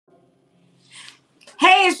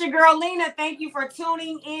Hey, it's your girl Lena. Thank you for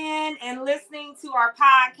tuning in and listening to our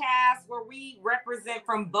podcast where we represent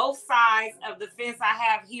from both sides of the fence. I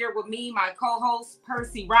have here with me my co-host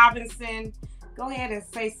Percy Robinson. Go ahead and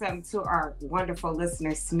say something to our wonderful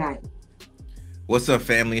listeners tonight. What's up,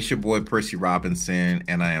 family? It's your boy Percy Robinson,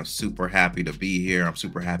 and I am super happy to be here. I'm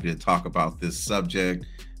super happy to talk about this subject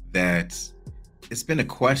that it's been a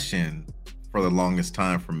question for the longest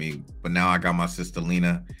time for me, but now I got my sister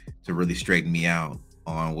Lena to really straighten me out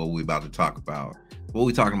on what we're about to talk about. What are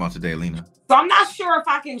we talking about today, Lena? So I'm not sure if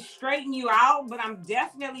I can straighten you out, but I'm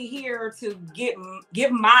definitely here to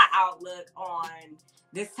give my outlook on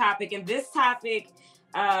this topic. And this topic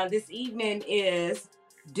this evening is,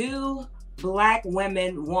 do Black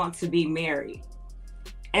women want to be married?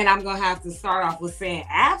 And I'm going to have to start off with saying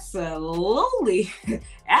absolutely,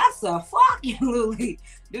 absolutely.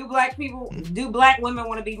 Do Black women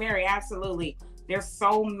want to be married? Absolutely. There's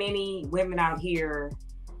so many women out here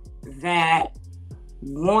that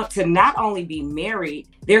want to not only be married,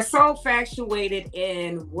 they're so infatuated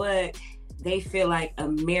in what they feel like a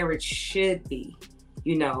marriage should be,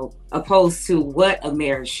 opposed to what a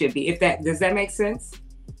marriage should be. Does that make sense?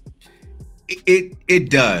 It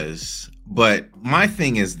does. But my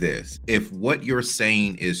thing is this: if what you're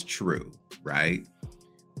saying is true, right?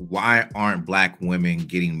 Why aren't Black women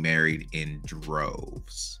getting married in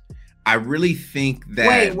droves? I really think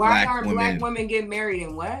that Black women getting married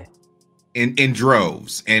in what? In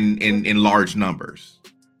droves and in large numbers.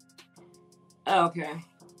 Okay.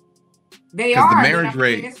 They are. The marriage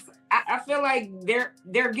rate. I feel like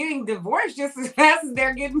they're getting divorced just as fast as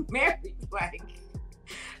they're getting married. Like,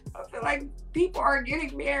 I feel like people are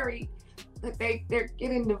getting married, but they're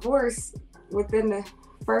getting divorced within the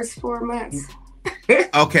first 4 months.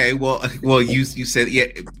 Okay, well, you said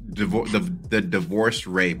the divorce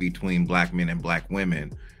rate between Black men and Black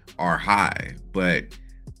women are high, but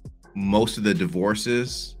most of the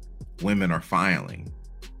divorces women are filing.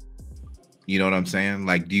 You know what I'm saying?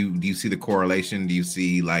 Like, do you see the correlation? Do you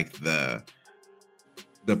see like the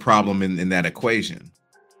problem in that equation?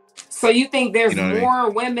 So you think there's more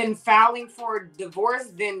women filing for divorce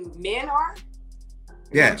than men are?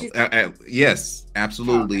 Yeah, yes,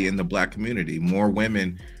 absolutely. Okay. In the Black community, more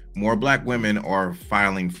Black women are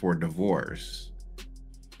filing for divorce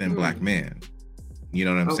than Black men. You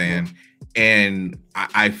know what I'm saying? And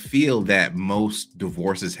I feel that most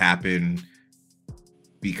divorces happen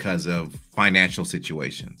because of financial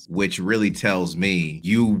situations, which really tells me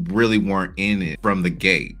you really weren't in it from the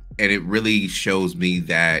gate. And it really shows me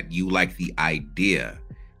that you like the idea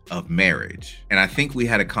of marriage. And I think we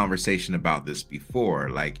had a conversation about this before.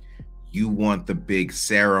 Like, you want the big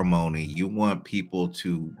ceremony. You want people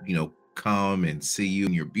to, come and see you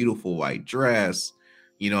in your beautiful white dress.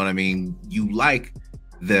 You know what I mean? You like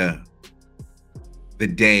the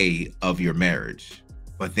day of your marriage.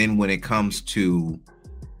 But then when it comes to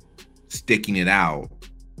sticking it out,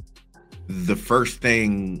 the first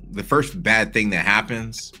bad thing that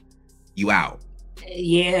happens, you out.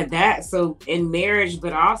 Yeah, that. So in marriage,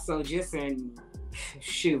 but also just in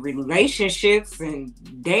relationships and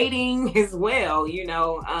dating as well.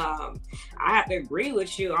 I have to agree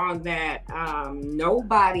with you on that.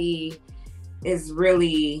 Nobody is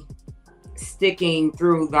really sticking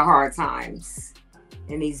through the hard times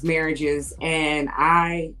in these marriages. And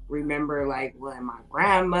I remember when my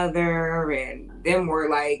grandmother and them were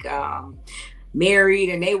married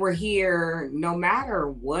and they were here, no matter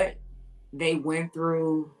what they went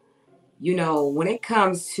through, when it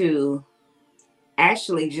comes to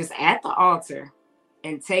actually just at the altar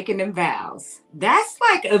and taking them vows, that's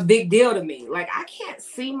like a big deal to me. Like, I can't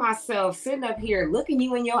see myself sitting up here looking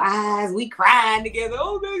you in your eyes, we crying together,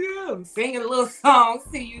 oh my God, I'm singing little songs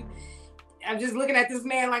to you. I'm just looking at this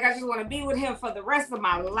man like I just want to be with him for the rest of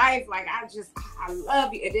my life. Like, I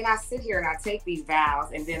love you. And then I sit here and I take these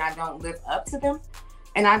vows and then I don't live up to them.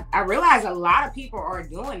 And I realize a lot of people are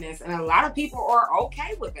doing this and a lot of people are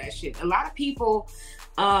okay with that shit. A lot of people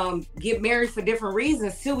get married for different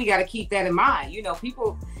reasons too. We got to keep that in mind.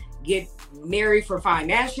 People get married for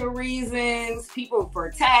financial reasons, people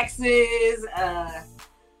for taxes,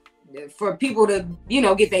 for people to,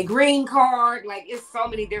 get their green card. Like, it's so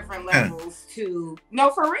many different levels to, no,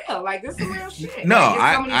 for real. Like, this is real shit. No,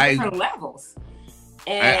 like, so many different levels.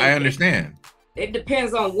 And I understand. It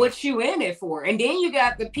depends on what you in it for. And then you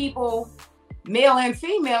got the people, male and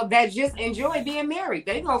female, that just enjoy being married.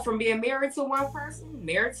 They go from being married to one person,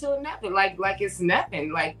 married to another, like it's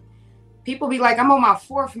nothing. Like, people be like, I'm on my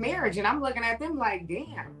 4th marriage, and I'm looking at them like,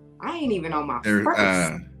 damn, I ain't even on my first.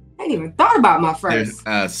 I ain't even thought about my first.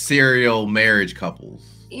 There's serial marriage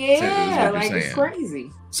couples. Yeah, like it's crazy.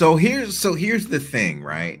 So here's the thing,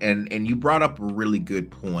 right? And you brought up a really good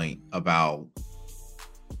point about,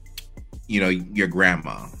 your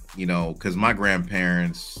grandma, because my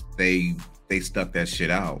grandparents, they stuck that shit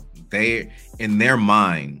out. They, in their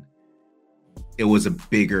mind, it was a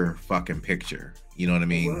bigger fucking picture. You know what I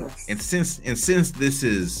mean? And since this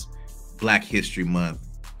is Black History Month,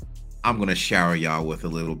 I'm gonna shower y'all with a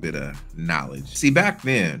little bit of knowledge. See, back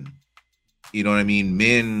then, you know what I mean?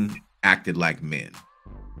 Men acted like men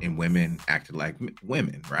and women acted like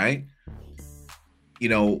women, right?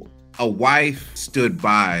 A wife stood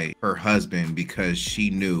by her husband because she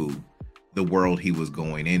knew the world he was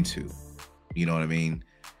going into. You know what I mean?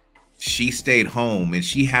 She stayed home and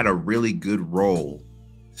she had a really good role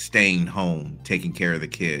staying home, taking care of the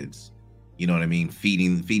kids. You know what I mean?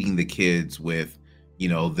 Feeding the kids with,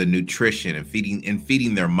 the nutrition and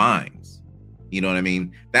feeding their minds. You know what I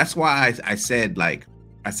mean? That's why I said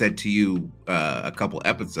to you a couple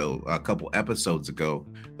episodes ago,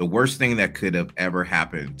 the worst thing that could have ever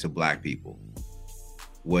happened to Black people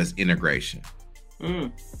was integration.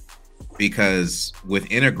 Because with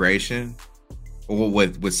integration, or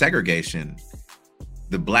with segregation,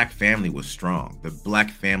 the Black family was strong. The Black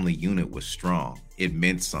family unit was strong. It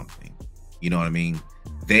meant something. You know what I mean?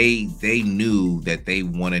 They knew that they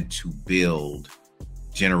wanted to build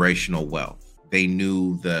generational wealth. They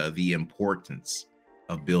knew the importance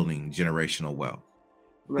of building generational wealth.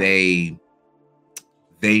 Right.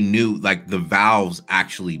 They knew, like, the vows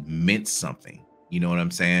actually meant something. You know what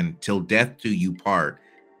I'm saying? Till death do you part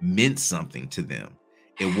meant something to them.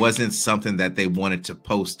 It wasn't something that they wanted to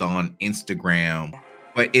post on Instagram,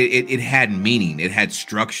 but it had meaning. It had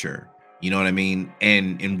structure. You know what I mean?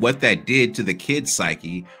 And what that did to the kids'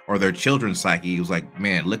 psyche or their children's psyche, it was like,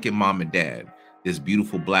 man, look at mom and dad, this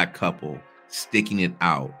beautiful Black couple sticking it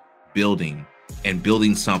out, building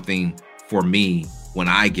something for me when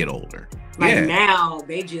I get older. Like now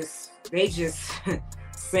they just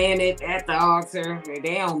saying it at the altar. They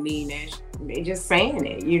don't mean it. They just saying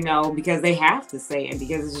it, because they have to say it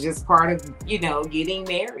because it's just part of, getting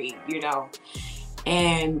married,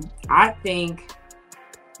 And I think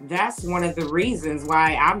that's one of the reasons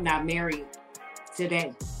why I'm not married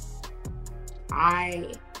today.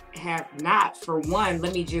 I have not, for one,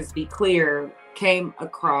 let me just be clear, came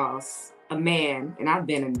across a man, and I've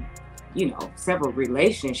been in, several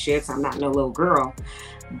relationships. I'm not no little girl,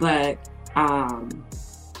 but I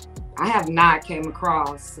have not came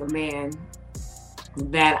across a man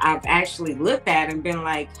that I've actually looked at and been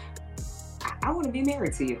like, I want to be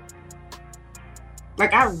married to you.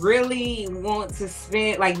 Like, I really want to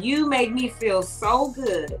spend, like, you make me feel so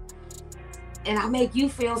good and I make you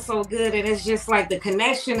feel so good. And it's just like the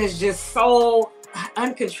connection is just so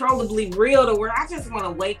uncontrollably real to where I just want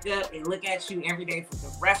to wake up and look at you every day for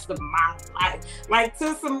the rest of my life. Like,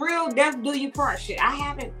 to some real death do you part shit. I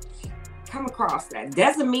haven't come across that.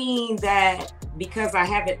 Doesn't mean that because I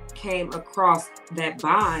haven't came across that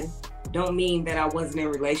bond, don't mean that I wasn't in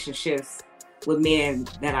relationships with men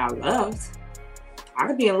that I loved. I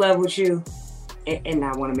could be in love with you and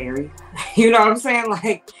not want to marry you. You know what I'm saying?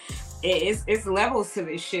 Like, it's levels to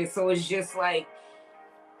this shit. So it's just like,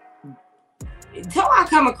 until I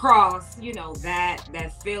come across,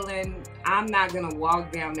 that feeling, I'm not gonna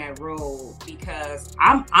walk down that road because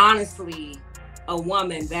I'm honestly a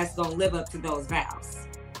woman that's gonna live up to those vows.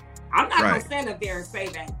 I'm not gonna stand up there and say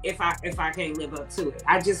that if I can't live up to it.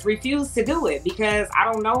 I just refuse to do it because I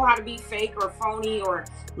don't know how to be fake or phony or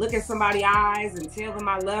look at somebody's eyes and tell them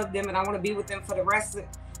I love them and I want to be with them for the rest of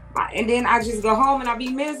and then I just go home and I be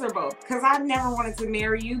miserable because I never wanted to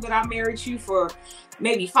marry you, but I married you for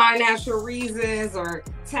maybe financial reasons or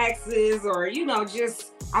taxes or,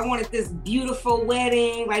 just I wanted this beautiful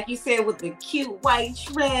wedding, like you said, with the cute white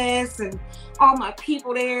dress and all my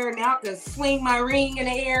people there. And now I can swing my ring in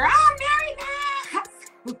the air. I'm married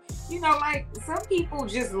now. Like some people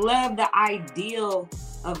just love the ideal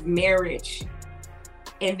of marriage.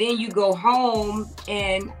 And then you go home,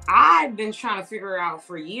 and I've been trying to figure out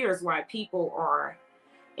for years why people are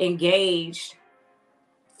engaged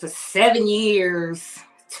for 7 years,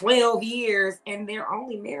 12 years, and they're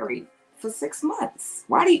only married for 6 months.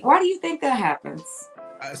 Why do you think that happens?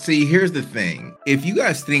 See, here's the thing. If you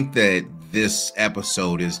guys think that this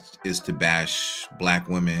episode is to bash Black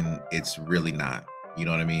women, it's really not. You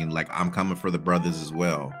know what I mean? Like, I'm coming for the brothers as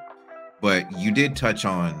well. But you did touch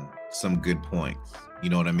on some good points. You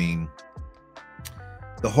know what I mean?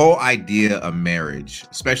 The whole idea of marriage,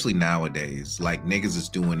 especially nowadays, like niggas is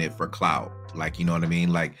doing it for clout. Like, you know what I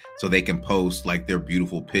mean? Like, so they can post like their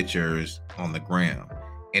beautiful pictures on the gram.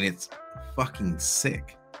 And it's fucking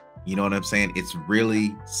sick. You know what I'm saying? It's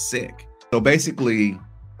really sick. So basically,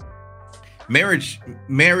 marriage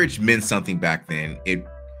meant something back then.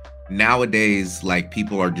 Nowadays, like,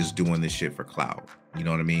 people are just doing this shit for clout. You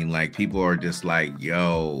know what I mean? Like, people are just like,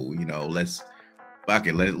 yo, you know, let's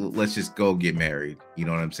just go get married. You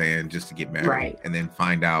know what I'm saying? Just to get married. Right. And then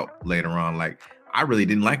find out later on, like, I really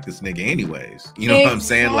didn't like this nigga anyways. You know what I'm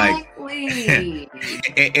saying? Like,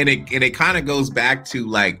 and it kind of goes back to,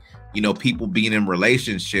 like, you know, people being in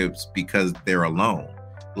relationships because they're alone.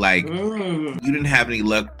 Like, you didn't have any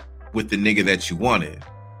luck with the nigga that you wanted.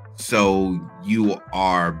 So you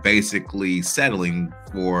are basically settling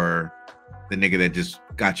for the nigga that just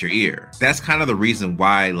got your ear. That's kind of the reason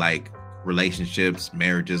why, like, relationships,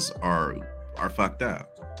 marriages are fucked up.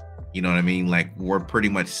 You know what I mean? Like, we're pretty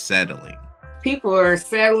much settling. People are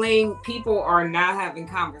settling. People are not having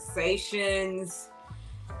conversations.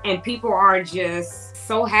 And people are just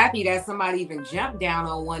so happy that somebody even jumped down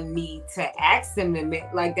on one knee to ask them to,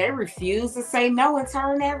 like, they refuse to say no and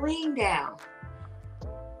turn that ring down.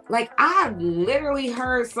 Like, I literally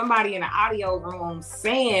heard somebody in the audio room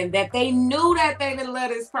saying that they knew that they didn't love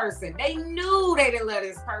this person. They knew they didn't love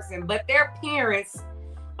this person, but their parents,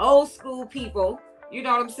 old school people, you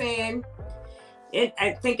know what I'm saying?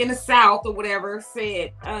 I think in the South or whatever,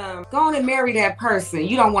 said, go on and marry that person.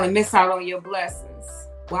 You don't want to miss out on your blessings.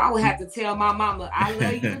 Well, I would have to tell my mama, I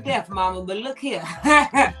love you to death, mama, but look here.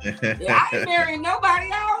 I ain't marrying nobody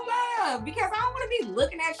I don't love because I don't want to be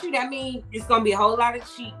looking at you. That means it's going to be a whole lot of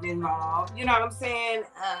cheating involved. You know what I'm saying?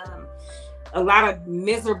 A lot of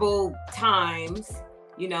miserable times.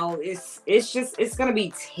 You know, it's going to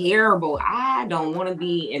be terrible. I don't want to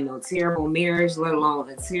be in no terrible marriage, let alone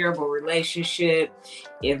a terrible relationship.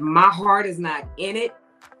 If my heart is not in it,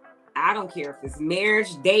 I don't care if it's marriage,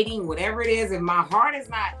 dating, whatever it is. If my heart is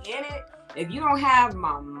not in it, if you don't have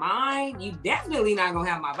my mind, you definitely not going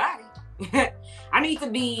to have my body. I need to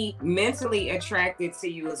be mentally attracted to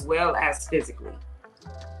you as well as physically.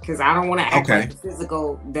 Because I don't want to act like the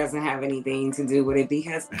physical doesn't have anything to do with it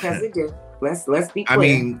because it do. Let's be clear. I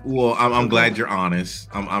mean, well, I'm glad you're honest.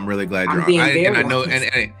 I'm really glad you're honest. And I know,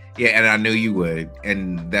 and I knew you would.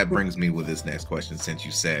 And that brings me with this next question, since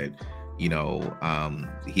you said, you know,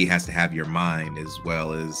 he has to have your mind as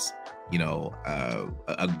well as, you know,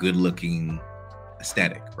 a good looking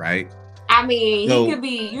aesthetic, right? I mean, so, he could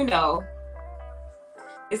be, you know,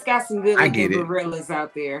 it's got some good looking gorillas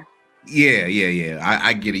out there. Yeah.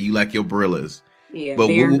 I get it. You like your gorillas. Yeah, but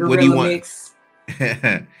what do you want? Mix.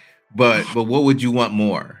 but what would you want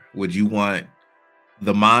more? Would you want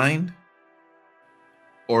the mind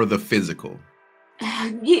or the physical?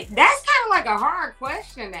 Yeah, that's kind of like a hard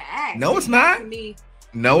question to ask. No, it's not.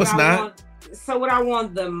 No, it's not. So would I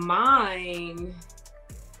want the mind?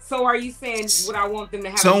 So are you saying would I want them to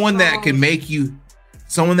have someone that can make you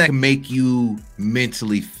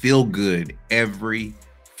mentally feel good every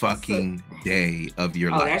fucking day of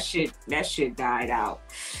your life? That shit died out.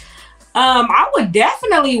 I would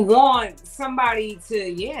definitely want somebody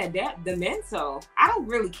to, the mental. I don't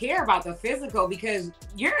really care about the physical because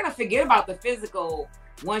you're going to forget about the physical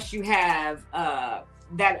once you have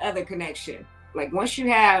that other connection. Like, once you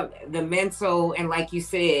have the mental, and like you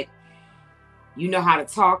said, you know how to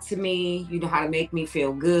talk to me, you know how to make me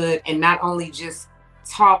feel good, and not only just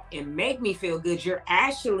talk and make me feel good, you're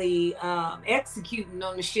actually executing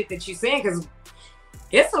on the shit that you're saying, because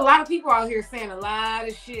it's a lot of people out here saying a lot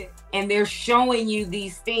of shit and they're showing you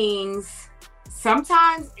these things.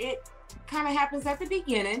 Sometimes it kind of happens at the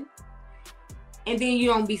beginning and then you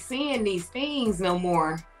don't be seeing these things no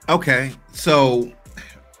more. Okay. So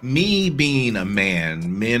me being a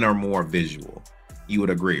man, men are more visual. You would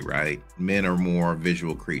agree, right? Men are more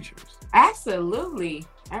visual creatures. Absolutely.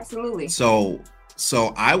 Absolutely. So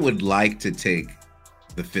I would like to take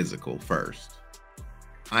the physical first.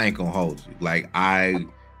 I ain't gonna hold you. Like, I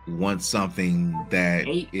want something that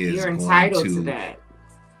is entitled to that.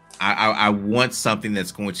 I want something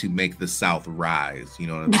that's going to make the South rise. You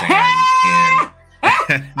know what I'm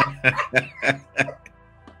saying? And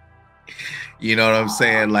you know what I'm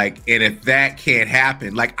saying? Like, and if that can't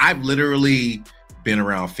happen, like, I've literally been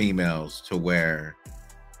around females to where,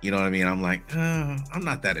 you know what I mean? I'm like, I'm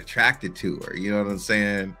not that attracted to her. You know what I'm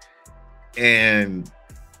saying? And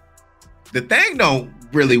the thing don't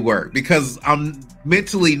really work because I'm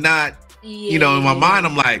mentally not, you know, in my mind,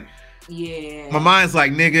 I'm like, my mind's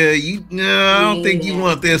like, nigga, I don't think you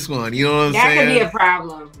want this one. You know what I'm saying? That could be a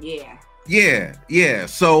problem. Yeah.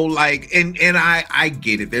 So, like, and I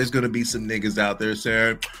get it. There's gonna be some niggas out there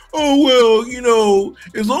saying, oh, well, you know,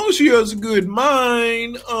 as long as she has a good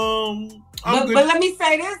mind, but let me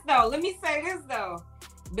say this though.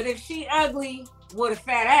 But if she ugly with a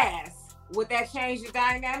fat ass, would that change the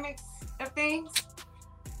dynamics of things?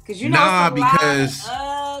 Because it's a because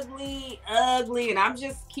lot of ugly, and I'm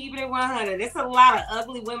just keeping it 100. There's a lot of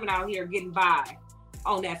ugly women out here getting by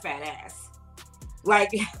on that fat ass.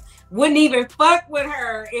 Like, wouldn't even fuck with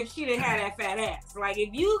her if she didn't have that fat ass. Like, if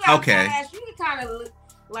you got a fat ass, you can kind of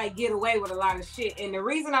like get away with a lot of shit. And the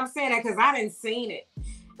reason I'm saying that, because I didn't seen it.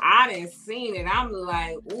 I'm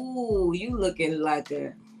like, ooh, you looking like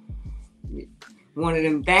one of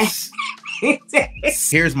them things.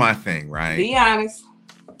 Here's my thing, right? Be honest.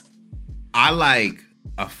 I like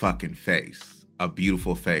a fucking face, a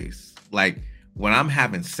beautiful face. Like, when I'm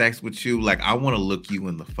having sex with you, like, I want to look you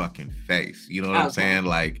in the fucking face. You know what I'm saying?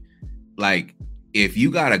 Like if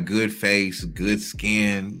you got a good face, good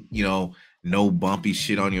skin, you know, no bumpy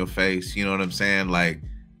shit on your face, you know what I'm saying? Like,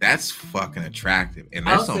 that's fucking attractive. And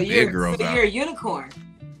there's some big girls out. You're a unicorn.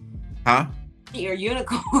 Huh? You're a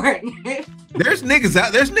unicorn. There's niggas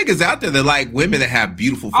out there that like women that have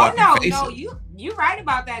beautiful fucking faces. No, you're right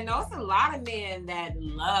about that. No, it's a lot of men that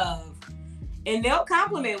love, and they'll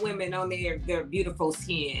compliment women on their beautiful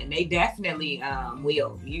skin. They definitely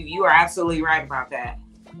will. You are absolutely right about that.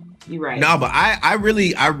 You're right. No, but I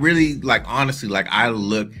really like, honestly, like, I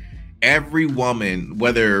look every woman,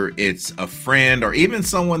 whether it's a friend or even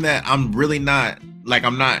someone that I'm really not like,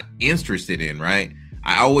 I'm not interested in, right?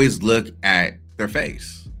 I always look at their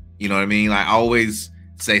face. You know what I mean? I always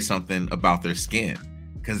say something about their skin,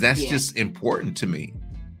 because that's just important to me.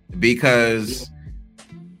 Because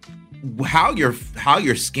how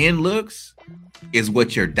your skin looks is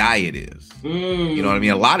what your diet is. You know what I mean?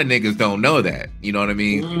 A lot of niggas don't know that. You know what I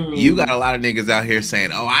mean? You got a lot of niggas out here saying,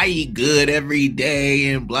 "Oh, I eat good every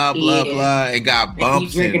day," and blah blah blah, and got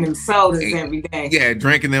bumps. And drinking them sodas every day. Yeah,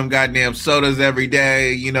 drinking them goddamn sodas every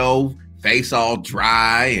day. You know, face all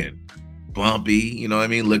dry and bumpy. You know what I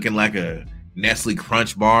mean? Looking like a Nestle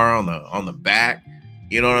Crunch bar on the back.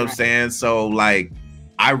 You know what I'm saying? So like,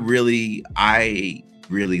 I really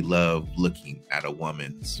love looking at a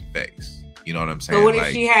woman's face. You know what I'm saying? So what if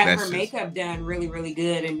she had her makeup done really, really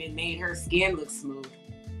good and it made her skin look smooth?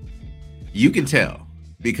 You can tell,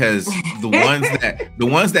 because the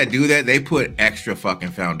ones that do that, they put extra fucking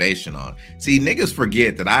foundation on. See, niggas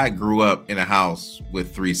forget that I grew up in a house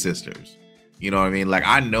with 3 sisters. You know what I mean? Like,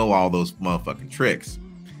 I know all those motherfucking tricks.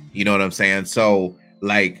 You know what I'm saying? So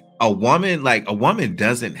like, a woman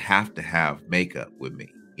doesn't have to have makeup with me.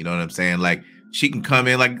 You know what I'm saying? Like, she can come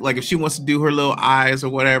in like if she wants to do her little eyes or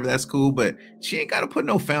whatever, that's cool, but she ain't got to put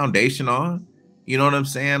no foundation on. You know what I'm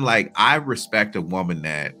saying? Like, I respect a woman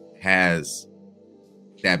that has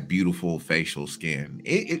that beautiful facial skin.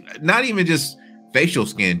 It not even just facial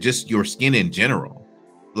skin, just your skin in general.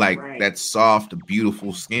 Like that soft,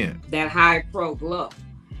 beautiful skin. That high pro glow.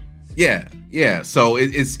 Yeah. So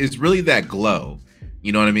it's really that glow.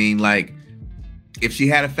 You know what I mean? Like, if she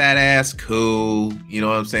had a fat ass, cool. You know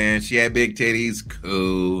what I'm saying? She had big titties,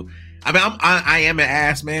 cool. I mean, I am an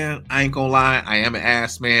ass man. I ain't gonna lie, I am an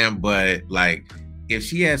ass man. But like, if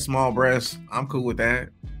she had small breasts, I'm cool with that.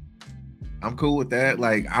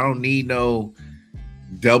 Like, I don't need no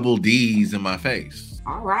double D's in my face.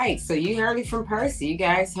 All right. So you heard it from Percy. You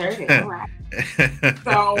guys heard it. All right.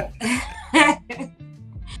 So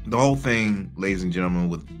the whole thing, ladies and gentlemen,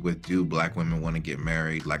 with do black women want to get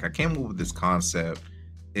married? Like, I came up with this concept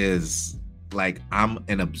is like, I'm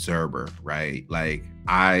an observer, right? Like,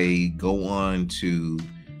 I go on to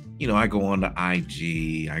IG,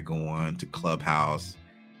 I go on to Clubhouse,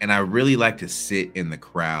 and I really like to sit in the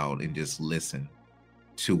crowd and just listen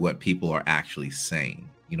to what people are actually saying.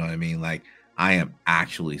 You know what I mean? Like, I am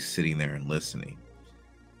actually sitting there and listening.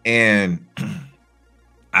 And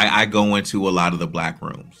I go into a lot of the black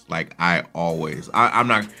rooms. Like, I always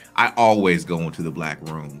go into the black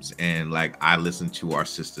rooms, and like, I listen to our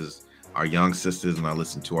sisters, our young sisters, and I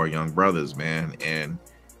listen to our young brothers, man.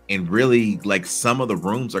 And really, like, some of the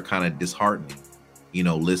rooms are kind of disheartening, you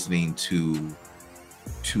know, listening to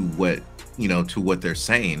what, you know, to what they're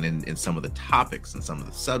saying and some of the topics and some of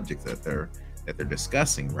the subjects that they're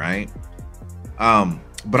discussing, right?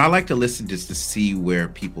 But I like to listen just to see where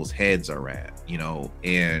people's heads are at, you know.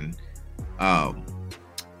 And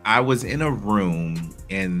I was in a room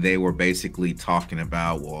and they were basically talking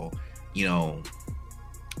about, well, you know,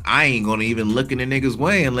 I ain't gonna even look in a nigga's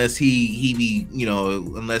way unless he be, you know,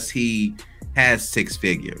 unless he has 6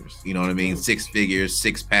 figures, you know what I mean? 6 figures,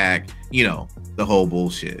 6-pack, you know, the whole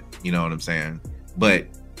bullshit, you know what I'm saying? But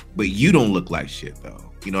you don't look like shit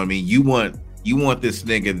though. You know what I mean? You want this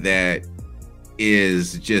nigga that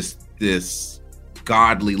is just this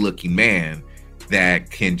godly looking man that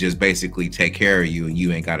can just basically take care of you and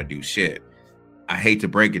you ain't got to do shit. I hate to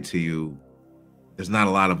break it to you, There's not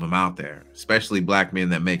a lot of them out there, especially black men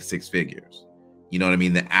that make six figures. You know what I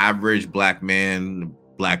mean? The average black man,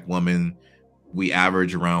 black woman, we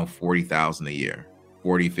average around 40,000 a year,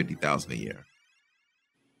 40, 50,000 a year.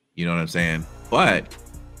 You know what I'm saying? But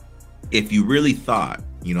if you really thought,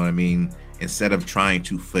 you know what I mean, instead of trying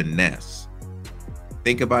to finesse,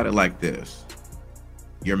 think about it like this.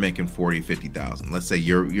 You're making 40, 50,000. Let's say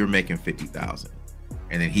you're making 50,000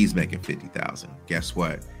 and then he's making 50,000. Guess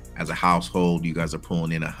what? As a household, you guys are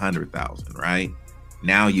pulling in 100,000, right?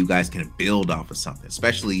 Now you guys can build off of something,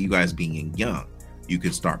 especially you guys being young. You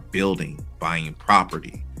can start building, buying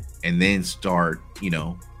property, and then start, you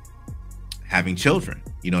know, having children,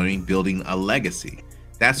 you know what I mean? Building a legacy.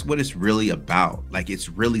 That's what it's really about. Like, it's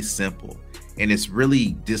really simple. And it's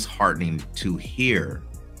really disheartening to hear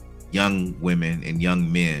young women and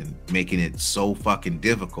young men making it so fucking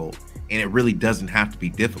difficult. And it really doesn't have to be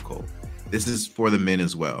difficult. This is for the men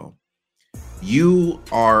as well. You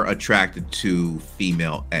are attracted to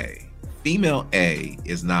female A. Female A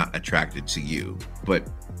is not attracted to you, but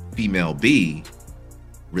female B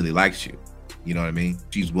really likes you. You know what I mean?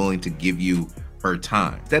 She's willing to give you her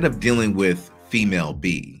time. Instead of dealing with female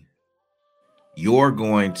B, you're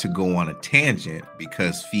going to go on a tangent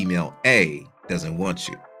because female A doesn't want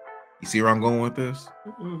you. You see where I'm going with this?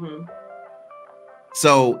 Mm-hmm.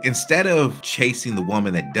 So instead of chasing the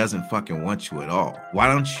woman that doesn't fucking want you at all, why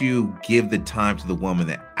don't you give the time to the woman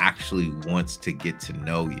that actually wants to get to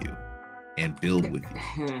know you and build with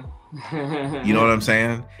you? You know what I'm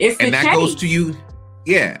saying? And that goes to you.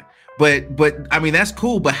 Yeah. But I mean, that's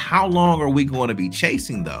cool. But how long are we going to be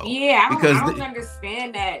chasing though? Yeah, I don't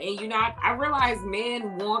understand that. And you know, I realize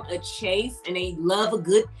men want a chase and they love a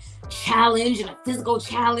good challenge and a physical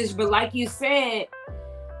challenge. But like you said,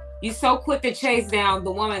 you're so quick to chase down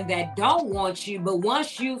the woman that don't want you. But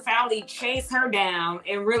once you finally chase her down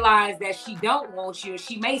and realize that she don't want you,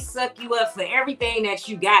 she may suck you up for everything that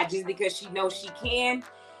you got just because she knows she can.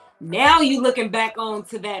 Now you looking back on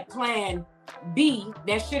to that plan B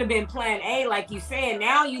that should have been plan A, like you said.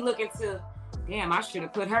 Now you looking to, damn, I should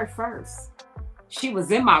have put her first. She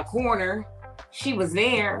was in my corner. She was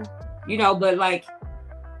there, you know, but like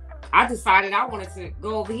I decided I wanted to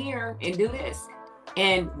go over here and do this.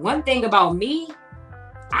 And one thing about me,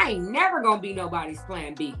 I ain't never gonna be nobody's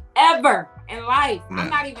plan B ever in life. No.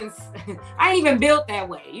 I ain't even built that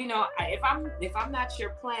way. You know, if I'm not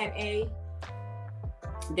your plan A,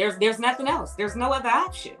 there's nothing else. There's no other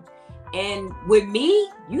option. And with me,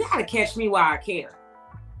 you gotta catch me while I care.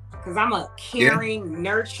 Because I'm a caring,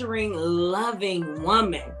 nurturing, loving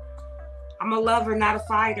woman. I'm a lover, not a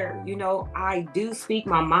fighter. You know, I do speak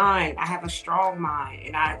my mind. I have a strong mind.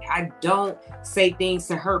 And I don't say things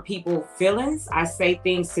to hurt people's feelings. I say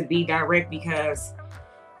things to be direct because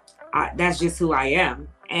that's just who I am.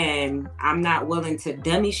 And I'm not willing to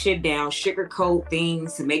dummy shit down, sugarcoat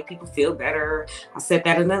things to make people feel better. I said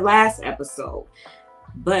that in the last episode.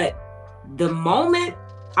 But the moment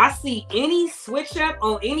I see any switch up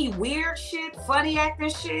on any weird shit, funny acting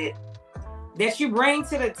shit that you bring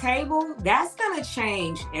to the table, that's gonna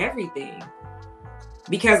change everything.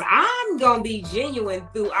 Because I'm gonna be genuine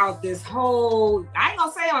throughout this whole, I ain't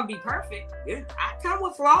gonna say I'm gonna be perfect. I come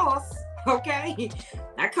with flaws, okay?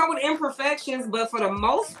 I come with imperfections, but for the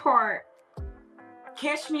most part,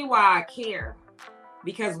 catch me while I care.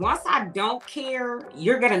 Because once I don't care,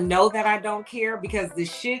 you're going to know that I don't care, because the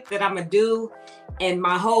shit that I'm going to do and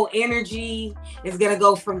my whole energy is going to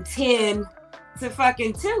go from 10 to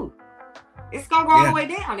fucking 2. It's going to go all the way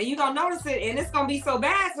down and you're going to notice it, and it's going to be so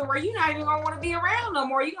bad so where you're not even going to want to be around no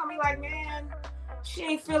more. You're going to be like, man, she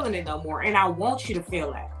ain't feeling it no more. And I want you to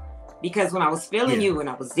feel that. Because when I was feeling you and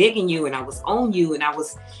I was digging you and I was on you and I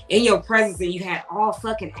was in your presence and you had all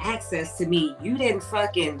fucking access to me, you didn't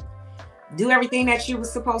fucking do everything that you were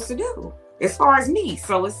supposed to do as far as me.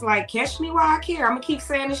 So it's like, catch me while I care. I'm gonna keep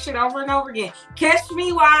saying this shit over and over again. Catch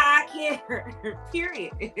me while I care.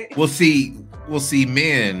 Period. We'll see,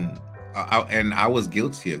 men, and I was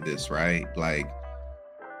guilty of this, right? Like,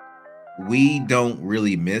 we don't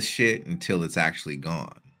really miss shit until it's actually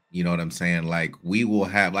gone. You know what I'm saying? Like, we will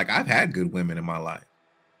have, like, I've had good women in my life.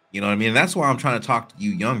 You know what I mean? And that's why I'm trying to talk to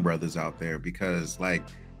you young brothers out there, because like,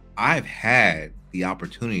 I've had the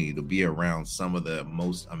opportunity to be around some of the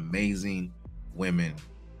most amazing women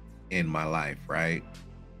in my life, right?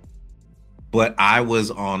 But I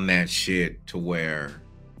was on that shit to where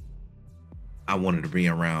I wanted to be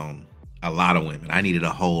around a lot of women. I needed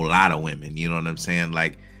a whole lot of women, you know what I'm saying?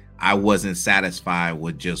 Like, I wasn't satisfied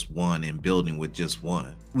with just one and building with just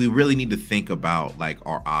one. We really need to think about like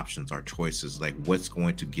our options, our choices, like what's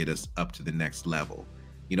going to get us up to the next level.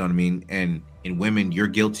 You know what I mean? And in women, you're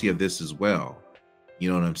guilty of this as well. You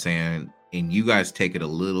know what I'm saying? And you guys take it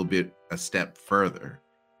a step further.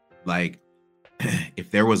 Like, if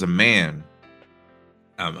there was a man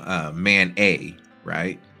A,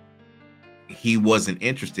 right? He wasn't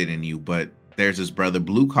interested in you, but there's this brother,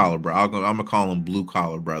 blue collar bro. I'm gonna call him blue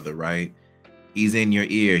collar brother, right? He's in your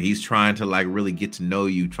ear. He's trying to like really get to know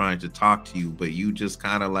you, trying to talk to you, but you just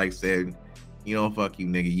kind of like said, you know, fuck you,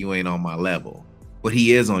 nigga. You ain't on my level. But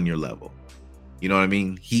he is on your level. You know what I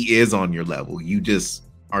mean? He is on your level. You just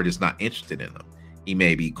are just not interested in him. He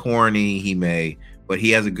may be corny, but he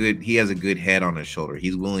has a good head on his shoulder.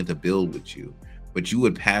 He's willing to build with you. But you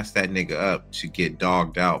would pass that nigga up to get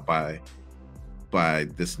dogged out by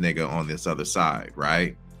this nigga on this other side,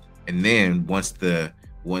 right? And then once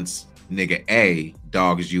nigga A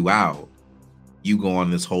dogs you out, you go on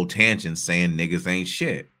this whole tangent saying niggas ain't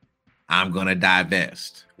shit. I'm gonna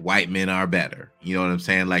divest. White men are better. You know what I'm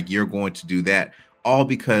saying? Like, you're going to do that all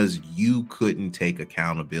because you couldn't take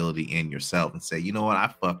accountability in yourself and say, you know what,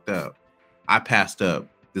 I fucked up. I passed up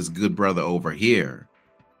this good brother over here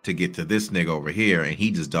to get to this nigga over here, and he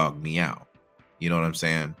just dogged me out. You know what I'm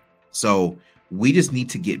saying? So we just need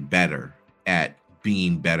to get better at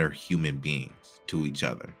being better human beings to each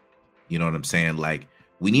other. You know what I'm saying? Like,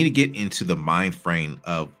 we need to get into the mind frame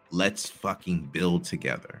of let's fucking build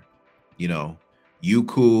together. You know, you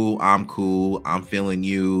cool, I'm feeling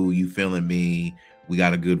you, you feeling me. We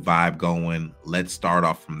got a good vibe going. Let's start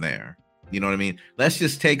off from there. You know what I mean? Let's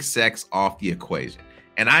just take sex off the equation.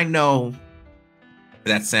 And I know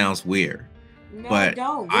that sounds weird. No, but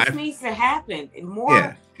don't. This needs to happen. More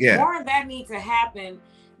of that needs to happen.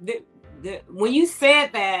 When you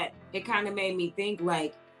said that, it kind of made me think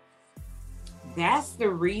like, that's the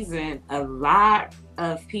reason a lot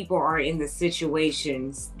of people are in the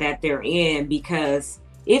situations that they're in, because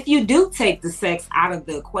if you do take the sex out of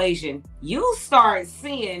the equation, you'll start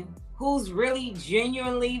seeing who's really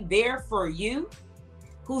genuinely there for you,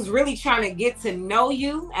 who's really trying to get to know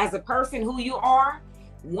you as a person, who you are.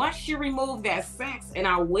 Once you remove that sex, and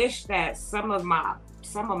I wish that some of my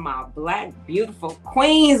Black beautiful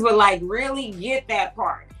queens would like really get that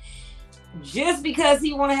part. Just because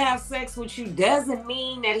he want to have sex with you doesn't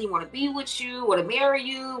mean that he want to be with you, want to marry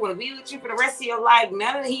you, want to be with you for the rest of your life.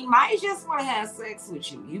 He might just want to have sex with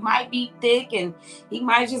you. You might be thick and he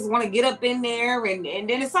might just want to get up in there and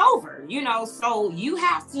then it's over, you know? So you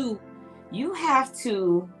have to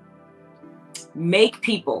make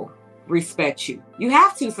people respect you. You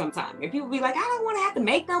have to sometimes. If people be like, I don't want to have to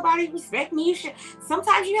make nobody respect me, you should.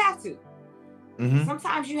 Sometimes you have to. Mm-hmm.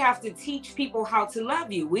 Sometimes you have to teach people how to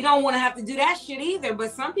love you. We don't want to have to do that shit either,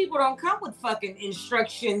 but some people don't come with fucking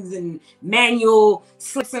instructions and manual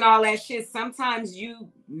slips and all that shit. Sometimes you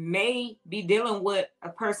may be dealing with a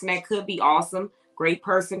person that could be awesome, great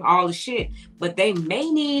person, all the shit, but they may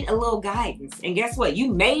need a little guidance. And guess what?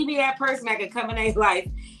 You may be that person that could come in their life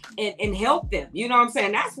and help them. You know what I'm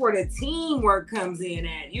saying? That's where the teamwork comes in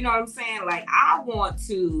at. You know what I'm saying? Like, I want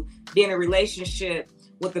to be in a relationship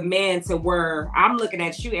with a man to where I'm looking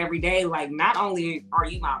at you every day. Like, not only are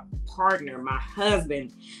you my partner, my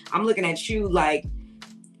husband, I'm looking at you like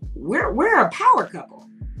we're a power couple.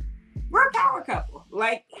 We're a power couple.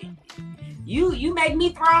 Like, you make me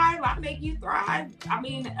thrive, I make you thrive. I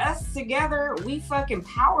mean, us together, we fucking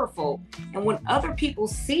powerful. And when other people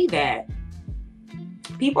see that,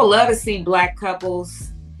 people love to see Black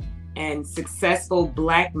couples and successful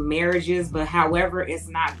Black marriages, but however, it's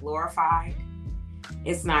not glorified.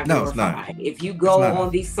 It's not glorified. It's not. If you go on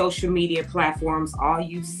these social media platforms, all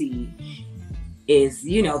you see is,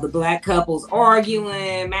 you know, the Black couples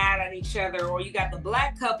arguing, mad at each other, or you got the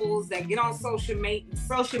Black couples that get on social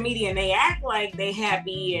media and they act like they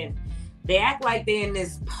happy and they act like they're in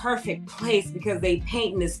this perfect place because they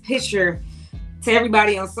painting this picture to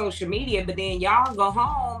everybody on social media, but then y'all go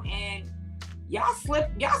home and y'all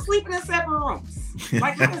sleep in separate rooms.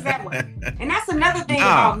 Like, how does that work? And that's another thing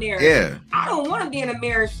about marriage. Yeah. I don't want to be in a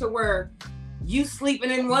marriage to where you sleeping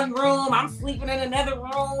in one room, I'm sleeping in another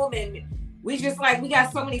room, and we just like, we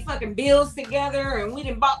got so many fucking bills together, and we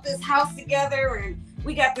done bought this house together, and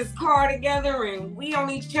we got this car together, and we on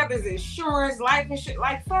each other's insurance, life and shit.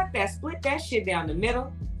 Like, fuck that. Split that shit down the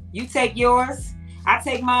middle. You take yours, I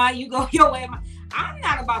take mine, you go your way. I'm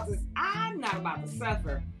not about to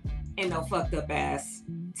suffer in no fucked up ass,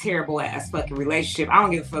 terrible ass fucking relationship. I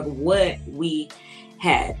don't give a fuck what we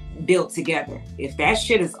had built together. If that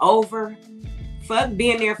shit is over, fuck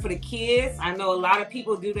being there for the kids. I know a lot of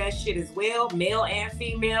people do that shit as well, male and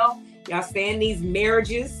female. Y'all stay in these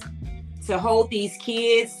marriages to hold these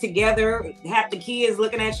kids together, have the kids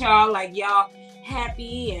looking at y'all like y'all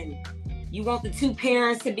happy, and you want the two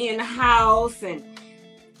parents to be in the house, and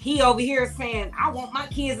he over here saying, I want my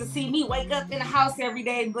kids to see me wake up in the house every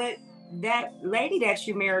day. But that lady that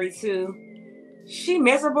you married to, she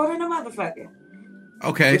miserable than a motherfucker.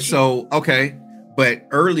 Okay, but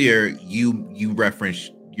earlier you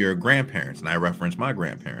referenced your grandparents, and I referenced my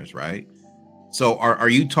grandparents, right? So are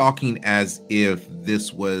you talking as if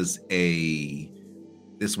this was a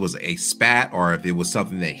spat, or if it was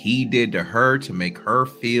something that he did to her to make her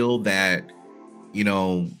feel that, you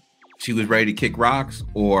know, she was ready to kick rocks?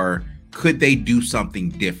 Or could they do something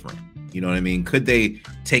different? You know what I mean? Could they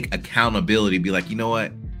take accountability, be like, you know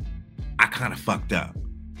what, I kind of fucked up.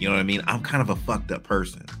 You know what I mean? I'm kind of a fucked up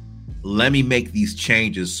person. Let me make these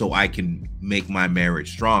changes so I can make my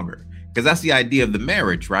marriage stronger. Because that's the idea of the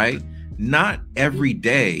marriage, right? Not every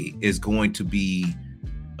day is going to be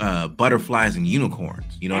butterflies and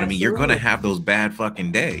unicorns. You know what I mean? You're going to have those bad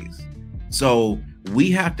fucking days. So we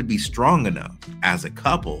have to be strong enough as a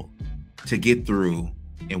couple to get through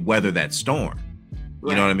and weather that storm.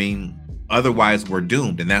 Right. You know what I mean? Otherwise, we're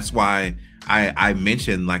doomed. And that's why I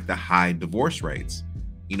mentioned like the high divorce rates.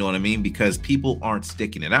 You know what I mean? Because people aren't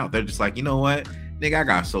sticking it out. They're just like, you know what? Nigga, I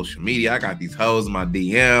got social media. I got these hoes in my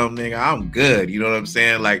DM. Nigga, I'm good. You know what I'm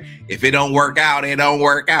saying? Like, if it don't work out, it don't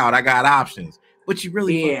work out. I got options. But you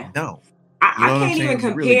really don't. I can't even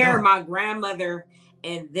compare my grandmother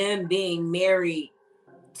and them being married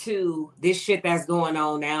to this shit that's going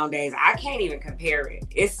on nowadays. I can't even compare it.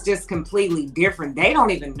 It's just completely different. They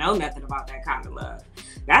don't even know nothing about that kind of love.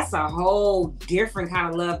 That's a whole different kind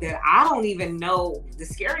of love that I don't even know. The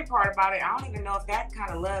scary part about it, I don't even know if that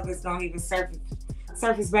kind of love is going to even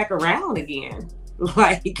surface back around again.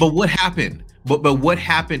 Like, but what happened? But what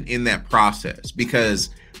happened in that process?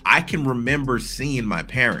 Because I can remember seeing my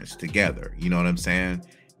parents together. You know what I'm saying?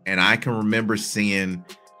 And I can remember seeing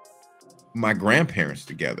my grandparents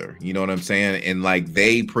together. You know what I'm saying? And like,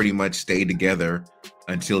 they pretty much stayed together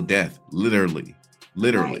until death. Literally.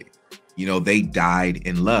 Right. You know, they died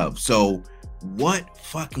in love. So what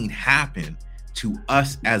fucking happened to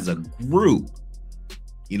us as a group?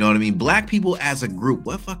 You know what I mean? Black people as a group,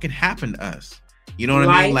 what fucking happened to us? You know what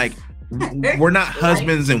I mean? Like, we're not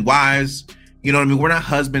husbands and wives. You know what I mean? We're not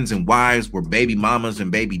husbands and wives. We're baby mamas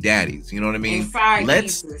and baby daddies. You know what I mean? Inside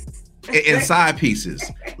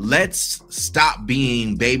pieces. Let's stop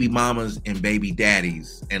being baby mamas and baby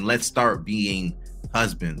daddies, and let's start being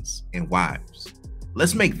husbands and wives.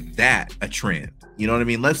 Let's make that a trend. You know what I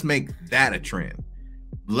mean? Let's make that a trend.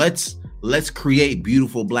 Let's create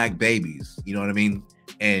beautiful black babies. You know what I mean?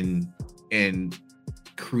 And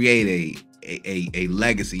create a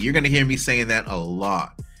legacy. You're gonna hear me saying that a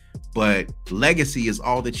lot, but legacy is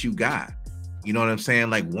all that you got. You know what I'm saying?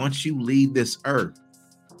 Like, once you leave this earth,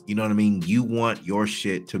 you know what I mean? You want your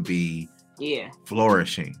shit to be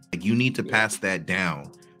flourishing. Like, you need to pass that down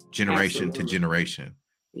generation to generation.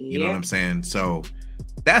 You know what I'm saying? So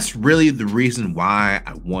that's really the reason why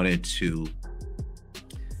I wanted to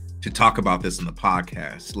talk about this in the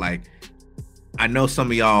podcast. Like, I know some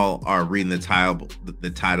of y'all are reading the title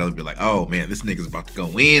and be like, oh man, this nigga's about to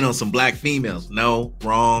go in on some black females. No,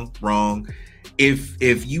 wrong.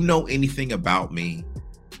 If you know anything about me,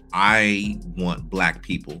 I want black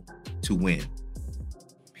people to win.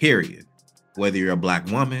 Period. Whether you're a black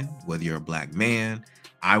woman, whether you're a black man,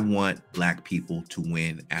 I want black people to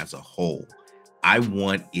win as a whole. I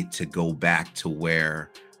want it to go back to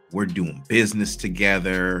where we're doing business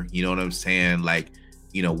together. You know what I'm saying? Like,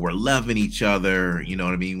 you know, we're loving each other. You know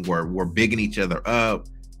what I mean? We're bigging each other up,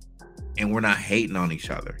 and we're not hating on each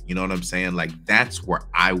other. You know what I'm saying? Like, that's where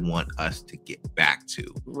I want us to get back to.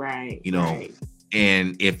 Right. You know, right.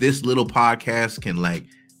 And if this little podcast can like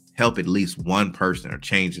help at least one person or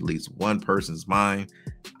change at least one person's mind,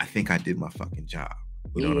 I think I did my fucking job.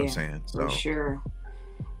 You know what I'm saying? So. For sure.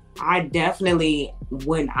 I definitely,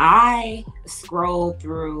 when I scroll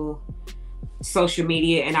through social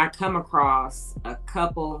media and I come across a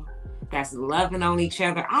couple that's loving on each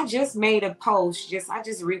other, I just made a post. I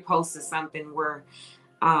just reposted something where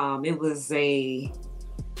it was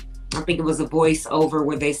I think it was a voiceover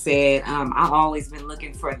where they said, I've always been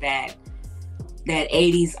looking for that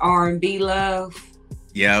 80s R&B love.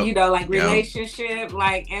 Yeah. You know, like relationship.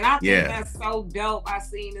 Like, and I think that's so dope. I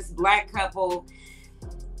seen this black couple.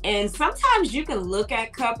 And sometimes you can look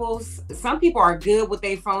at couples. Some people are good with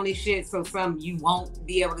their phony shit, so some you won't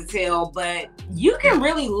be able to tell. But you can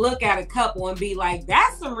really look at a couple and be like,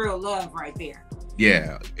 that's some real love right there.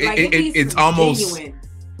 Yeah. Like, it's almost genuine.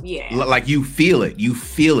 Like you feel it. You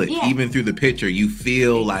feel it even through the picture. You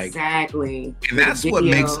feel exactly. Like, and that's what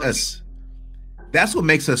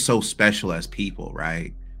makes us so special as people,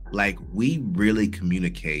 right? Like, we really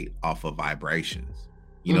communicate off of vibrations.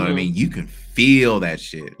 You know what I mean? You can feel that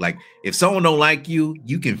shit. Like if someone don't like you,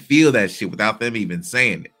 you can feel that shit without them even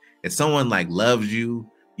saying it. If someone like loves you,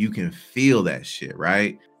 you can feel that shit,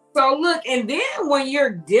 right? So look, and then when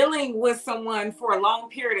you're dealing with someone for a long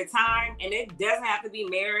period of time, and it doesn't have to be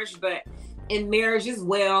marriage, but in marriage as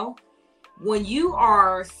well, when you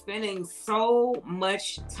are spending so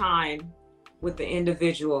much time with the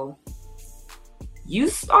individual, you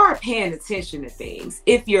start paying attention to things.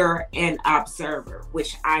 If you're an observer,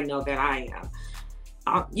 which I know that I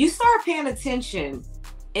am, you start paying attention.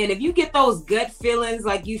 And if you get those gut feelings,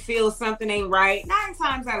 like you feel something ain't right, 9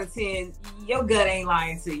 times out of 10, your gut ain't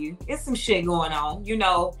lying to you. It's some shit going on, you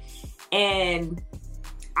know? And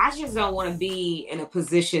I just don't want to be in a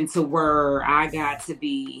position to where I got to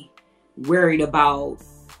be worried about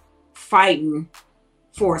fighting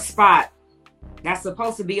for a spot that's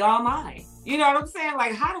supposed to be all mine. You know what I'm saying?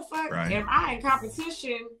 Like, how the fuck am I in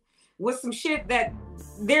competition with some shit that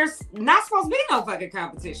there's not supposed to be no fucking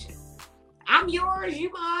competition? I'm yours,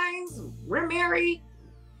 you mine. We're married.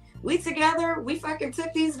 We together. We fucking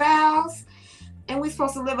took these vows, and we're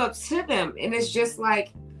supposed to live up to them. And it's just like,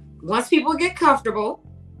 once people get comfortable,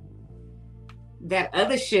 that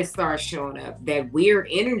other shit starts showing up. That weird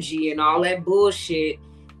energy and all that bullshit.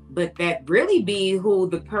 But that really be who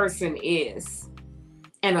the person is.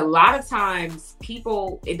 And a lot of times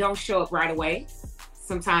people, it don't show up right away.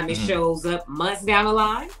 Sometimes it shows up months down the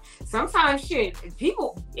line. Sometimes shit,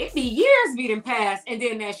 people, it be years beating past and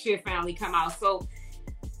then that shit finally come out. So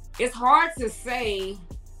it's hard to say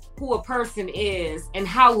who a person is and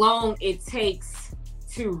how long it takes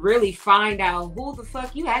to really find out who the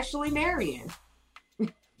fuck you actually marrying.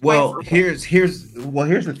 Well, here's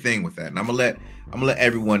the thing with that. And I'm gonna let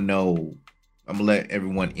everyone know, I'm gonna let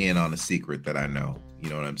everyone in on a secret that I know. You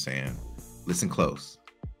know what I'm saying? Listen close.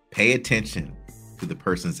 Pay attention to the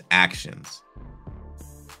person's actions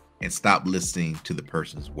and stop listening to the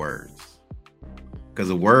person's words. Because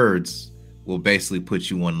the words will basically put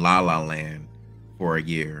you on la la land for a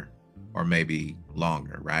year or maybe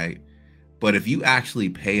longer, right? But if you actually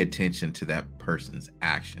pay attention to that person's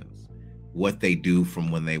actions, what they do from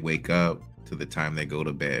when they wake up to the time they go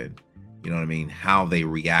to bed, you know what I mean? How they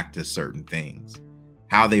react to certain things,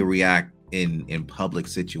 how they react in public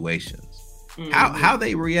situations, how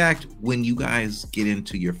they react when you guys get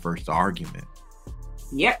into your first argument.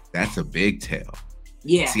 Yep. That's a big tell.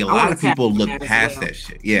 Yeah. See, a lot of people look past that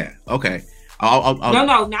shit. Yeah. Okay. I'll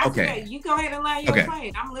no, not okay. You go ahead and land your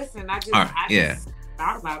plane. I'm listening. I just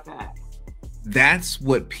thought about that. That's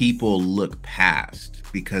what people look past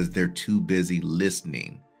because they're too busy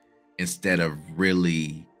listening instead of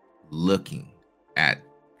really looking at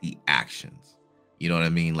the actions. You know what I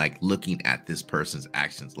mean? Like looking at this person's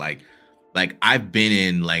actions. Like I've been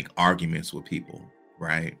in like arguments with people,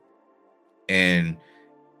 right? And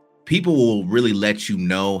people will really let you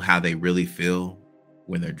know how they really feel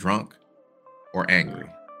when they're drunk or angry.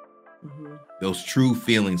 Those true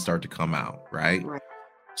feelings start to come out, right?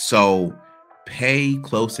 So pay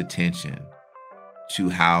close attention to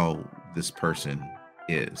how this person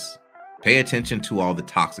is. Pay attention to all the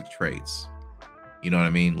toxic traits. You know what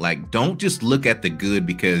I mean? Like, don't just look at the good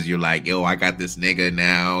because you're like, yo, I got this nigga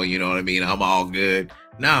now. You know what I mean? I'm all good.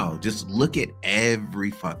 No, just look at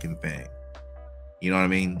every fucking thing. You know what I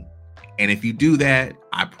mean? And if you do that,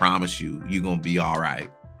 I promise you, you're going to be all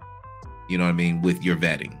right. You know what I mean? With your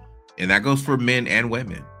vetting. And that goes for men and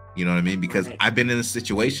women. You know what I mean? Because I've been in a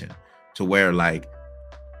situation to where like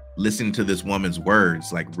listening to this woman's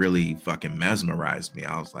words like really fucking mesmerized me.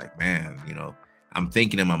 I was like, man, you know, I'm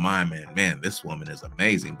thinking in my mind, man, this woman is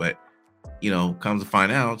amazing. But, you know, comes to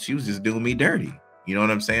find out she was just doing me dirty. You know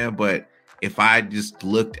what I'm saying? But if I just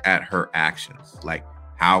looked at her actions, like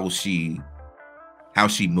how she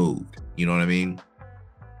moved, you know what I mean?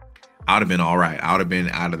 I would have been all right. I would have been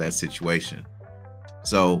out of that situation.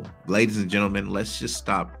 So, ladies and gentlemen, let's just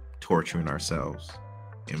stop torturing ourselves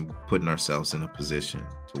and putting ourselves in a position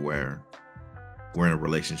to where we're in a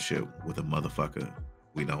relationship with a motherfucker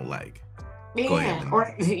we don't like.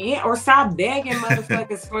 Or stop begging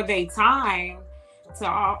motherfuckers for their time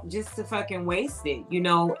to fucking waste it, you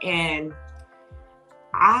know. And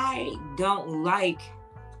I don't like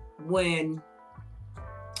when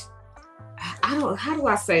how do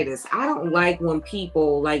I say this? I don't like when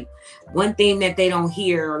people, like, one thing that they don't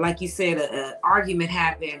hear, like you said, an argument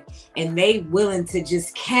happened and they willing to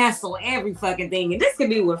just cancel every fucking thing. And this could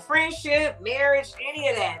be with friendship, marriage, any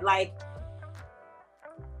of that. Like,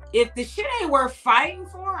 if the shit ain't worth fighting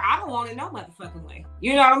for, I don't want it no motherfucking way.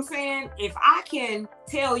 You know what I'm saying? If I can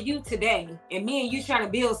tell you today, and me and you trying to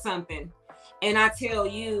build something, and I tell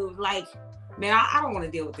you, like, man, I don't want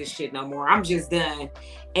to deal with this shit no more. I'm just done.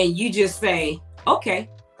 And you just say, okay.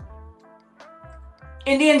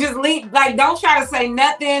 And then just leave, like, don't try to say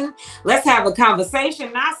nothing. Let's have a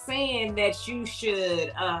conversation. Not saying that you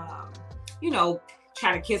should,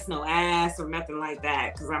 try to kiss no ass or nothing like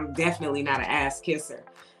that, because I'm definitely not an ass kisser.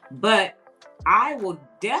 But I will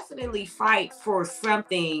definitely fight for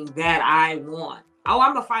something that I want. Oh,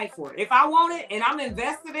 I'm gonna fight for it. If I want it and I'm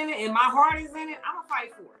invested in it and my heart is in it, I'm gonna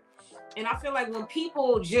fight for it. And I feel like when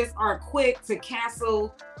people just are quick to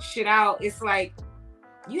cancel shit out, it's like,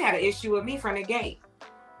 you had an issue with me from the gate.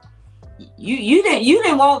 You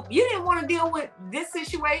didn't want to deal with this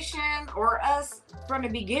situation or us from the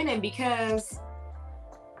beginning, because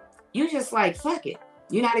you just like, fuck it.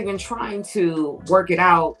 You're not even trying to work it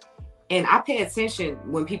out. And I pay attention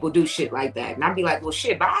when people do shit like that. And I'd be like, well,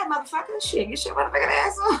 shit, bye, motherfucker. Shit, get your motherfucking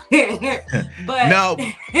ass on. But no.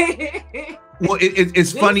 Well,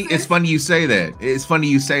 it's funny. It's funny you say that. It's funny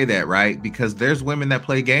you say that, right? Because there's women that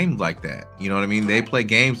play games like that. You know what I mean? They play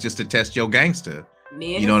games just to test your gangster.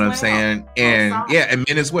 Men, you know what I'm saying? And and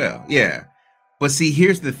men as well. Yeah. But see,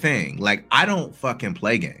 here's the thing. Like, I don't fucking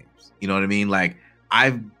play games. You know what I mean? Like,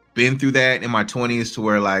 I've been through that in my 20s to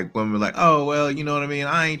where, like, women were like, oh, well, you know what I mean?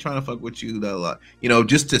 I ain't trying to fuck with you, blah, blah. You know,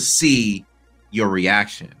 just to see your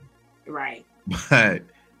reaction. Right.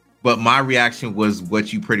 But my reaction was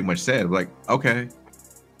what you pretty much said. Like, okay.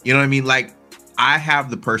 You know what I mean? Like, I have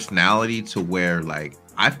the personality to where, like,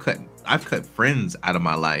 I've cut friends out of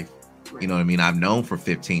my life. Right. You know what I mean? I've known for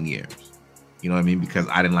 15 years. You know what I mean? Because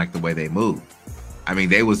I didn't like the way they moved. I mean,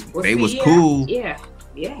 they was cool. Yeah.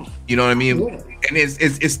 Yeah. You know what I mean? Yeah. And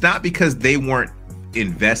it's not because they weren't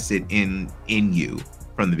invested in you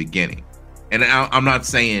from the beginning. And I'm not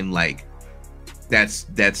saying like that's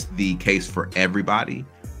the case for everybody.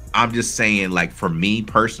 I'm just saying, like, for me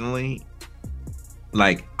personally,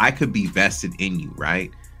 like, I could be vested in you,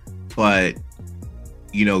 right? But,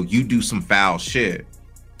 you know, you do some foul shit,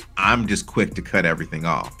 I'm just quick to cut everything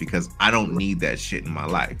off because I don't need that shit in my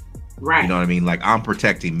life. Right. You know what I mean? Like, I'm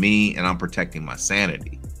protecting me and I'm protecting my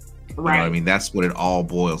sanity. Right. You know what I mean? That's what it all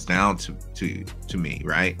boils down to me,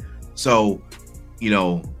 right? So, you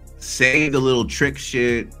know, say the little trick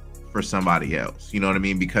shit for somebody else. You know what I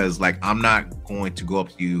mean? Because, like, I'm not going to go up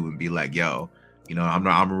to you and be like, yo, you know,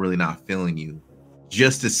 I'm really not feeling you,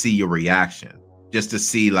 just to see your reaction, just to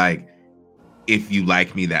see, like, if you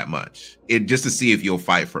like me that much, just to see if you'll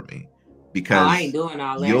fight for me. Because I ain't doing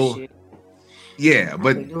all that shit. Yeah,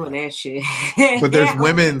 but doing that shit. But there's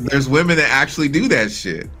women that actually do that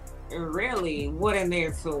shit. Really? What, in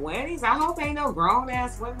their 20s? I hope ain't no grown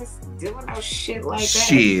ass women doing no shit like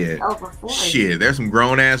that. Shit. There's some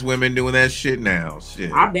grown ass women doing that shit now.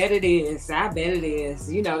 Shit. I bet it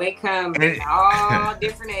is. You know, they come in all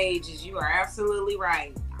different ages. You are absolutely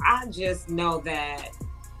right. I just know that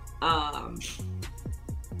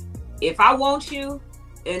if I want you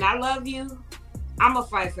and I love you, I'm gonna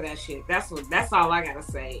fight for that shit. That's all I gotta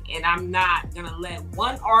say. And I'm not gonna let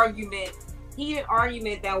one heated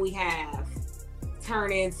argument that we have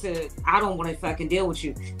turn into I don't want to fucking deal with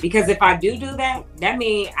you. Because if I do that, that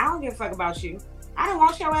means I don't give a fuck about you. I don't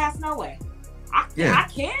want your ass no way. I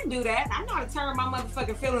can do that. I know how to turn my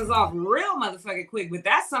motherfucking feelings off real motherfucking quick, but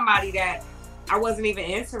that's somebody that I wasn't even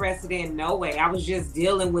interested in, no way. I was just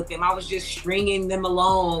dealing with them. I was just stringing them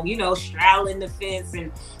along, you know, straddling the fence,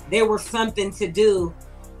 and there was something to do.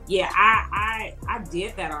 Yeah, I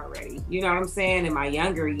did that already. You know what I'm saying? In my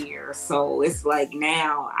younger years. So it's like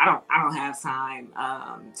now I don't have time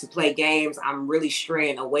to play games. I'm really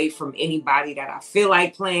straying away from anybody that I feel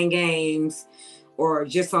like playing games or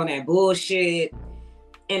just on that bullshit.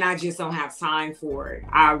 And I just don't have time for it.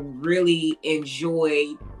 I really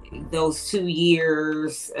enjoyed those 2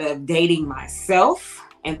 years of dating myself,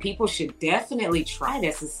 and people should definitely try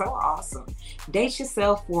this. It's so awesome. Date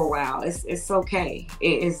yourself for a while. It's okay.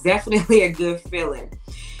 It's definitely a good feeling,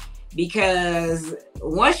 because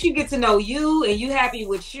once you get to know you and you happy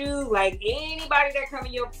with you, like anybody that come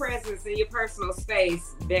in your presence in your personal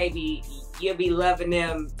space, baby, you'll be loving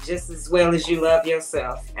them just as well as you love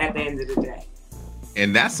yourself at the end of the day.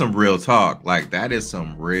 And that's some real talk. Like, that is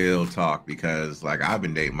some real talk, because, like, I've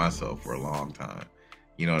been dating myself for a long time.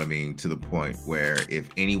 You know what I mean? To the point where if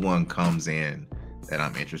anyone comes in that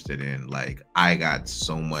I'm interested in, like, I got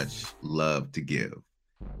so much love to give,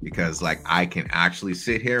 because, like, I can actually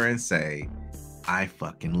sit here and say, I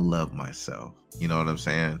fucking love myself. You know what I'm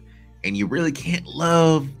saying? And you really can't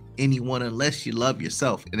love anyone unless you love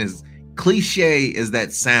yourself. And as cliche as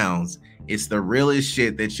that sounds, it's the realest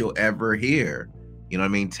shit that you'll ever hear. You know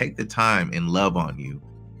what I mean? Take the time and love on you.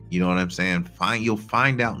 You know what I'm saying? You'll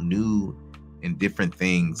find out new and different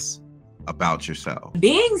things about yourself.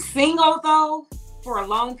 Being single, though, for a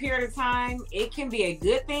long period of time, it can be a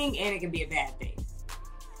good thing and it can be a bad thing.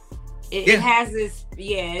 It has its,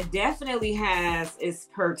 it definitely has its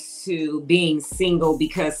perks to being single,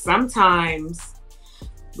 because sometimes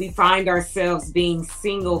we find ourselves being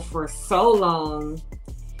single for so long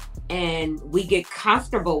and we get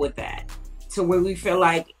comfortable with that, to where we feel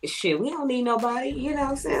like, shit, we don't need nobody, you know what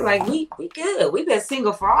I'm saying? Like, we good. We've been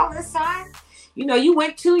single for all this time. You know, you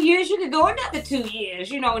went 2 years, you could go another 2 years,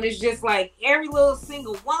 you know, and it's just like every little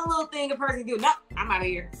single, one little thing a person do, no, I'm out of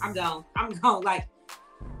here. I'm gone. Like,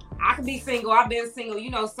 I could be single. I've been single,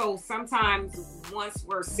 you know, so sometimes once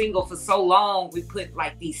we're single for so long, we put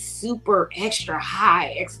like these super extra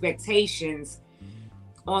high expectations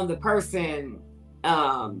on the person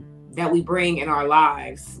that we bring in our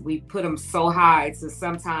lives. We put them so high, so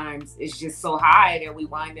sometimes it's just so high that we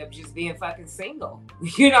wind up just being fucking single.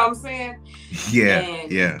 You know what I'm saying?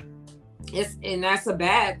 Yeah. And that's a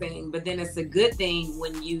bad thing, but then it's a good thing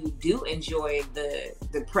when you do enjoy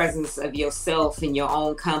the presence of yourself in your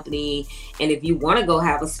own company. And if you want to go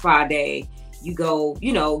have a spa day, you go,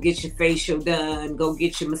 you know, get your facial done, go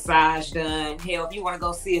get your massage done. Hell, if you want to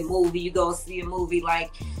go see a movie, you go see a movie.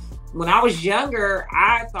 Like, when I was younger,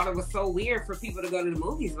 I thought it was so weird for people to go to the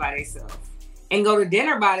movies by themselves and go to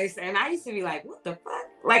dinner by themselves. And I used to be like, what the fuck?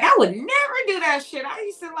 Like, I would never do that shit. I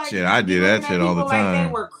used to like, shit, I do that shit all the time. Like,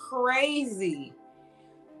 they were crazy.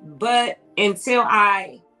 But until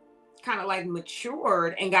I kind of like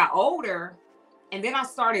matured and got older, and then I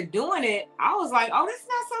started doing it, I was like, oh, this is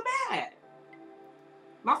not so bad.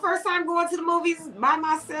 My first time going to the movies by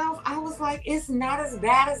myself, I was like, it's not as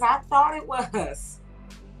bad as I thought it was.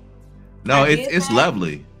 No, it's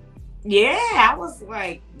lovely. Yeah, I was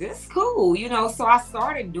like, this is cool, you know. So I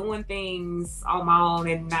started doing things on my own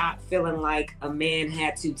and not feeling like a man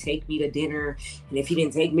had to take me to dinner. And if he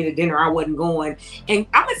didn't take me to dinner, I wasn't going. And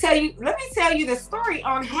let me tell you the story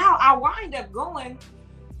on how I wind up going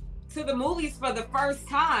to the movies for the first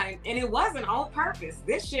time. And it wasn't on purpose.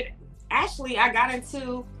 This shit, actually, I got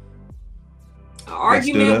into an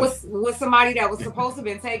argument with somebody that was supposed to have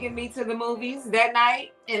been taking me to the movies that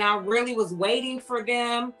night, and I really was waiting for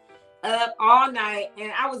them up all night,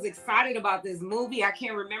 and I was excited about this movie. I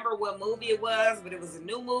can't remember what movie it was, but it was a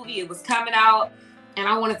new movie. It was coming out, and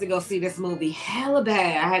I wanted to go see this movie hella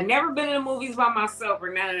bad. I had never been in the movies by myself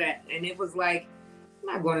or none of that, and it was like, I'm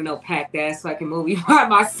not going to no packed ass fucking movie by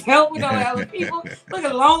myself with no hella people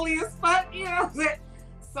looking lonely as fuck, you know what I'm saying?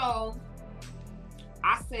 So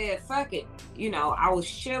I said, fuck it. You know, I was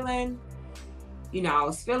chilling. You know, I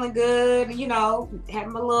was feeling good, you know,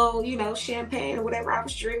 having a little, you know, champagne or whatever I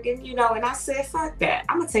was drinking, you know, and I said, fuck that.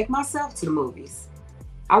 I'm going to take myself to the movies.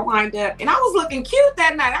 I wind up, and I was looking cute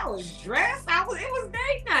that night. I was dressed. It was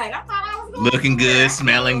date night. I thought I was going looking good,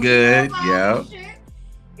 smelling good. Yeah.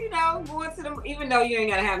 You know, going to them, even though you ain't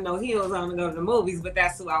got to have no heels on to go to the movies, but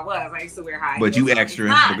that's who I was. I used to wear high heels. But you extra,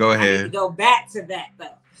 but go ahead. I need to go back to that,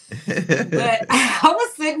 though. But I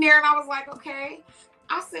was sitting there and I was like, okay.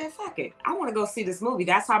 I said, fuck it. I want to go see this movie.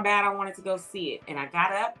 That's how bad I wanted to go see it. And I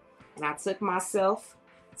got up and I took myself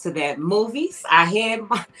to that movies. I held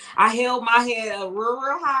my head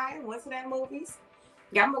real high and went to that movies.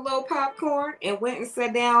 Got my little popcorn and went and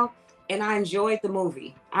sat down, and I enjoyed the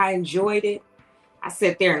movie. I enjoyed it. I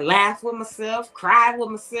sat there and laughed with myself, cried with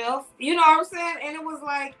myself. You know what I'm saying? And it was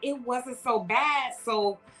like, it wasn't so bad.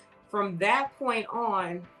 So from that point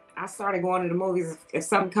on, I started going to the movies. If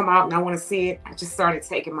something come out and I want to see it, I just started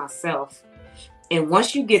taking myself. And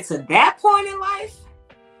once you get to that point in life,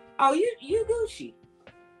 oh, you Gucci.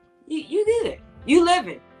 You did it. You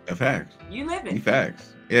living. A fact. You living.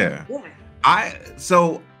 Facts. Yeah.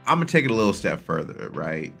 So I'm gonna take it a little step further,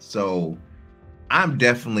 right? So I'm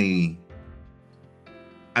definitely,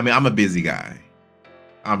 I'm a busy guy.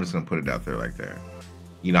 I'm just gonna put it out there like that.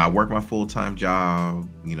 You know, I work my full-time job,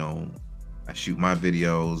 you know, I shoot my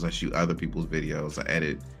videos, I shoot other people's videos, I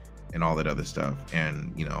edit and all that other stuff.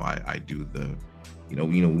 And, you know, I do the, you know,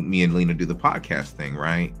 me and Lena do the podcast thing,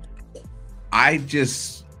 right? I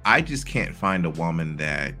just can't find a woman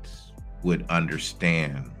that would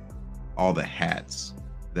understand all the hats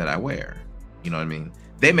that I wear. You know what I mean?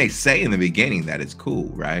 They may say in the beginning that it's cool,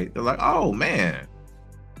 right? They're like, oh man,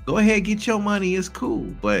 go ahead, get your money, it's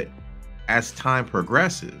cool. But as time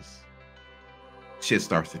progresses, shit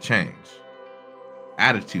starts to change.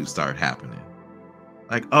 Attitudes start happening.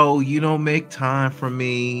 Like, oh, you don't make time for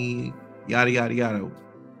me, yada, yada, yada.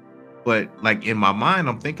 But like in my mind,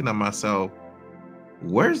 I'm thinking to myself,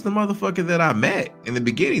 where's the motherfucker that I met in the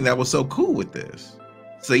beginning that was so cool with this?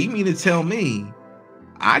 So you mean to tell me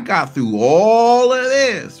I got through all of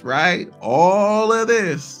this, right? All of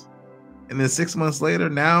this, And then 6 months later,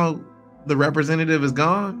 now the representative is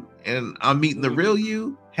gone and I'm meeting the real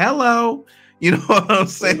you. Hello. You know what I'm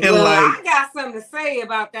saying? Well, I got something to say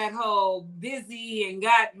about that whole busy and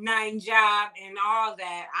got 9 job and all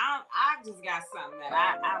that. I just got something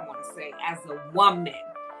that I want to say as a woman.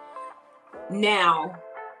 Now,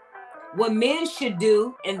 what men should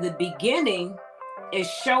do in the beginning is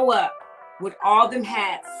show up with all them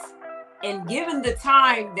hats and given the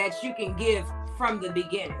time that you can give from the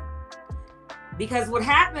beginning. Because what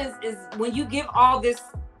happens is when you give all this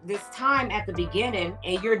time at the beginning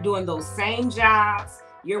and you're doing those same jobs,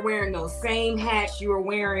 you're wearing those same hats you were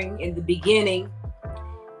wearing in the beginning,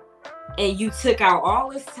 and you took out all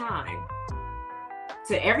this time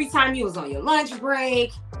to every time you was on your lunch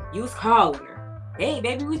break, you was calling her, hey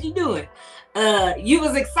baby, what you doing? You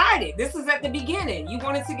was excited. This was at the beginning. You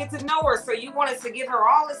wanted to get to know her, so you wanted to give her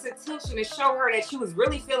all this attention and show her that you was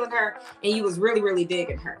really feeling her and you was really, really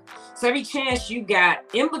digging her. So every chance you got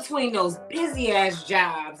in between those busy ass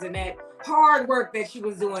jobs and that hard work that you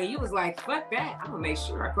was doing, you was like, fuck that, I'm gonna make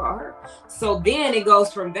sure I call her. So then it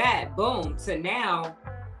goes from that, boom, to now,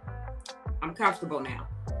 I'm comfortable now.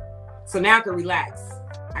 So now I can relax.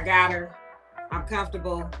 I got her. I'm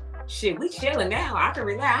comfortable. Shit, we chilling now. I can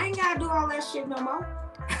relax. I ain't gotta do all that shit no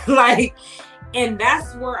more. Like, and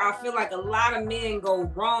that's where I feel like a lot of men go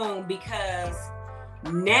wrong, because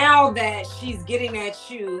now that she's getting at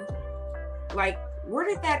you, like, where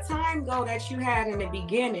did that time go that you had in the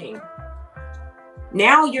beginning?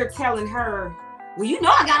 Now you're telling her, well, you know,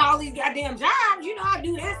 I got all these goddamn jobs. You know, I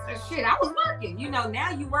do this and shit. I was working. You know,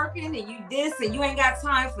 now you working and you this and you ain't got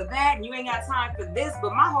time for that and you ain't got time for this.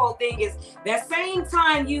 But my whole thing is that same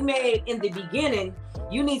time you made in the beginning,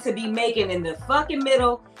 you need to be making in the fucking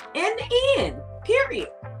middle and the end, period.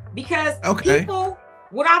 Because people,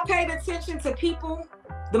 what I paid attention to people,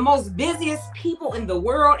 the most busiest people in the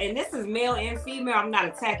world, and this is male and female, I'm not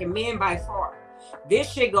attacking men by far.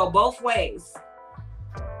 This shit go both ways.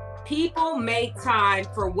 People make time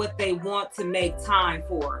for what they want to make time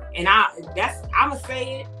for. And I'ma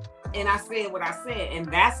say it, and I said what I said, and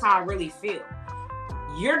that's how I really feel.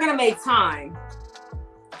 You're gonna make time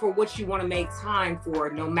for what you want to make time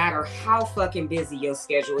for, no matter how fucking busy your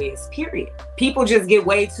schedule is, period. People just get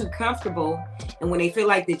way too comfortable, and when they feel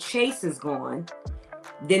like the chase is gone,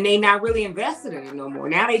 then they not really invested in it no more.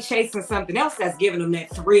 Now they chasing something else that's giving them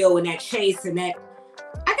that thrill and that chase and that,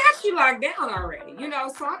 I got you locked down already, you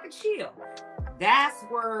know, so I can chill. That's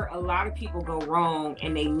where a lot of people go wrong,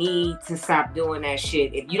 and they need to stop doing that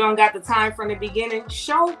shit. If you don't got the time from the beginning,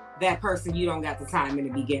 show that person you don't got the time in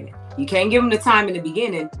the beginning. You can't give them the time in the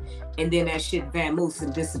beginning, and then that shit vamoose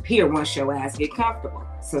and disappear once your ass get comfortable.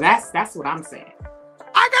 So that's what I'm saying.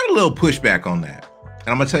 I got a little pushback on that, and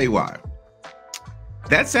I'm gonna tell you why.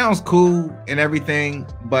 That sounds cool and everything,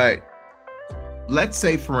 but let's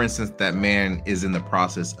say, for instance, that man is in the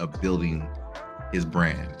process of building his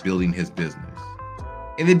brand, building his business.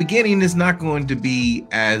 In the beginning, it's not going to be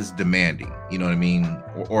as demanding, you know what I mean?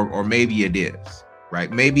 Or maybe it is,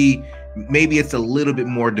 right? Maybe it's a little bit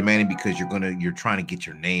more demanding because you're trying to get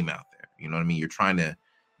your name out there. You know what I mean? You're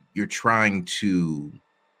trying to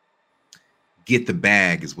get the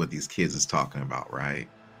bag is what these kids is talking about, right?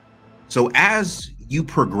 So as you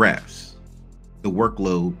progress, the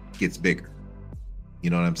workload gets bigger. You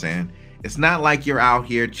know what I'm saying? It's not like you're out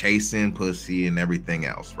here chasing pussy and everything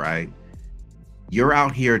else, right? You're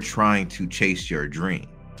out here trying to chase your dream.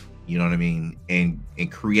 You know what I mean? And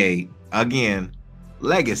create, again,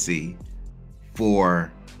 legacy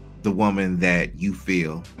for the woman that you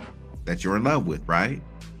feel that you're in love with, right?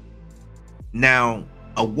 Now,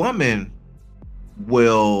 a woman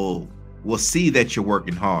will see that you're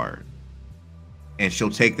working hard, and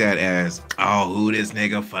she'll take that as, oh, who this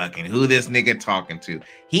nigga talking to?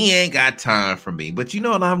 He ain't got time for me. But you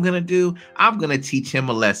know what I'm gonna do? I'm gonna teach him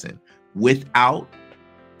a lesson without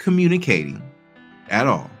communicating at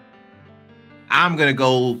all. I'm gonna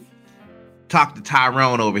go talk to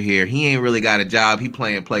Tyrone over here. He ain't really got a job. He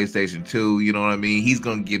playing PlayStation 2. You know what I mean? He's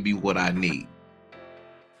gonna give me what I need.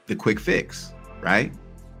 The quick fix, right?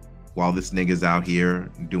 While this nigga's out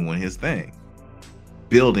here doing his thing.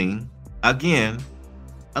 Building, again,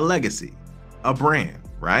 a legacy, a brand,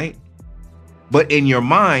 right? But in your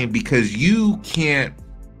mind, because you can't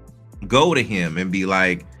go to him and be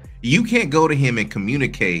like, you can't go to him and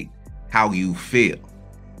communicate how you feel,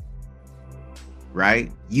 right?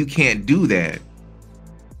 You can't do that.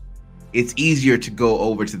 It's easier to go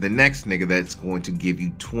over to the next nigga that's going to give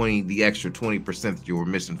you the extra 20% that you were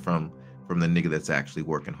missing from the nigga that's actually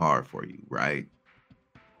working hard for you, right?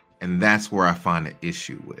 And that's where I find the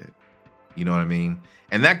issue with, you know what I mean?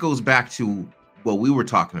 And that goes back to what we were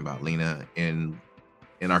talking about, Lena, in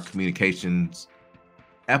our communications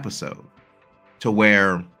episode, to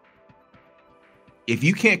where if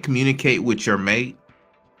you can't communicate with your mate,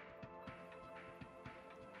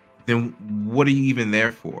 then what are you even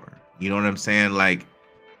there for? You know what I'm saying? Like,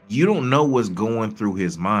 you don't know what's going through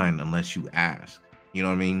his mind unless you ask. You know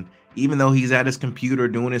what I mean? Even though he's at his computer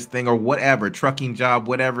doing his thing or whatever, trucking job,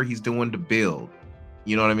 whatever he's doing to build.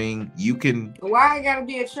 You know what I mean? You can. Why it gotta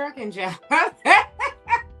be a trucking job?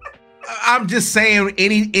 I'm just saying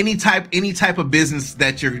any type of business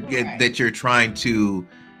that you're trying to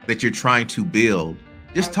build.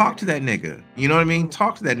 Just talk to that nigga. You know what I mean?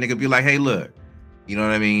 Talk to that nigga. Be like, hey, look. You know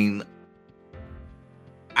what I mean?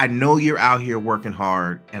 I know you're out here working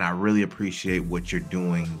hard, and I really appreciate what you're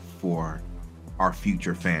doing for our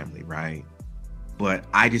future family, right? But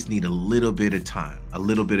I just need a little bit of time, a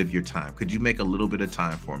little bit of your time. Could you make a little bit of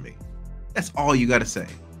time for me? That's all you got to say.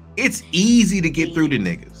 It's easy to get through to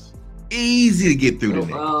niggas. Easy to get through to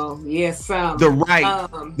niggas. Yes, the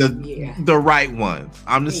right ones.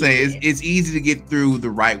 I'm just saying it's easy to get through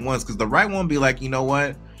the right ones, because the right one be like, you know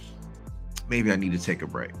what? Maybe I need to take a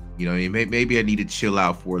break. You know, maybe I need to chill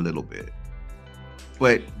out for a little bit.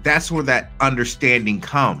 But that's where that understanding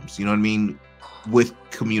comes. You know what I mean? With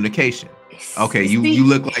communication. Okay, you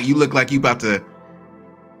look like you about to.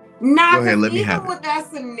 Nah, go ahead, let me have even with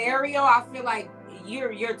that scenario, I feel like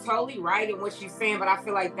you're totally right in what you're saying, but I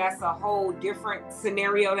feel like that's a whole different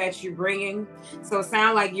scenario that you're bringing. So it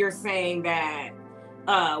sounds like you're saying that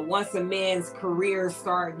once a man's career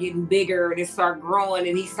start getting bigger and it start growing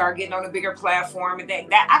and he start getting on a bigger platform, and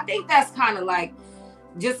that I think that's kind of like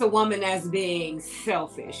just a woman that's being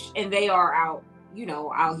selfish, and they are out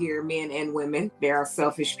here, men and women, there are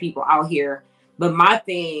selfish people out here. But my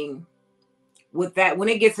thing with that, when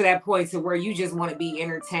it gets to that point to where you just want to be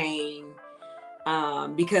entertained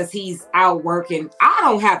because he's out working, I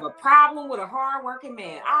don't have a problem with a hard-working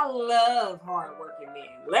man. I love hard-working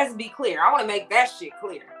men. Let's be clear. I want to make that shit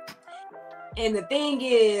clear. And the thing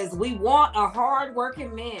is, we want a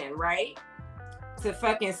hard-working man, right? To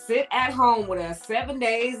fucking sit at home with us 7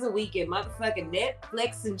 days a week and motherfucking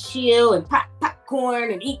Netflix and chill and pop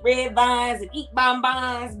popcorn and eat red vines and eat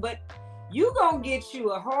bonbons. But you gonna get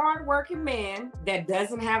you a hard-working man that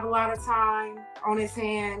doesn't have a lot of time on his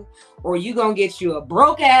hand, or you gonna get you a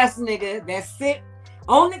broke-ass nigga that sit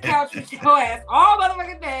on the couch with your ass all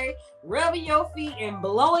motherfucking day, rubbing your feet and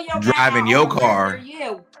blowing your driving your car.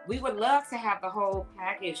 Yeah, we would love to have the whole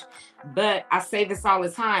package, but I say this all the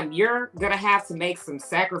time: you're gonna have to make some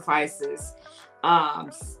sacrifices.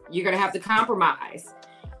 You're gonna have to compromise.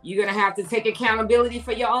 You're gonna have to take accountability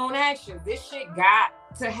for your own actions. This shit got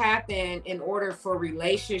to happen in order for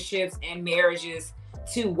relationships and marriages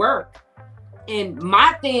to work. And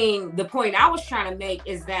my thing, the point I was trying to make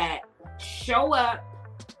is that show up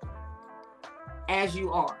as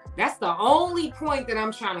you are. That's the only point that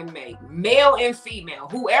I'm trying to make. Male and female,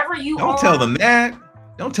 whoever you are. Don't tell them that.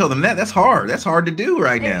 Don't tell them that. That's hard. That's hard to do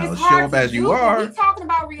right now. Show up as you are. We're talking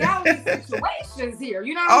about reality situations here.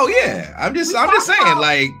 You know what I'm saying? Yeah. I'm just saying,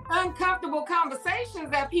 like, uncomfortable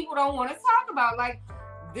conversations that people don't want to talk about. Like,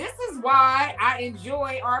 this is why I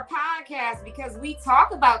enjoy our podcast, because we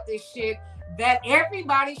talk about this shit that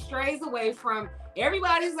everybody strays away from.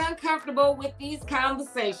 Everybody's uncomfortable with these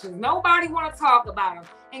conversations. Nobody want to talk about them.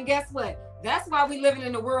 And guess what? That's why we living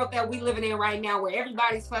in the world that we living in right now, where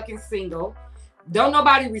everybody's fucking single. Don't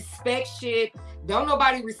nobody respect shit. Don't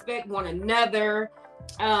nobody respect one another.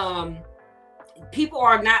 People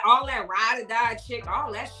are not all that ride or die chick.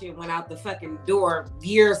 All that shit went out the fucking door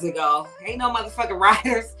years ago. Ain't no motherfucking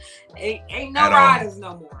riders. Ain't no riders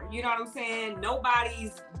no more. You know what I'm saying?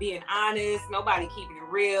 Nobody's being honest. Nobody keeping it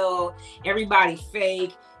real. Everybody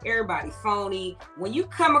fake. Everybody phony. When you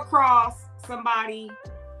come across somebody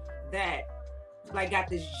that like got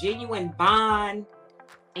this genuine bond,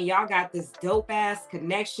 and y'all got this dope ass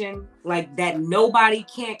connection, like that nobody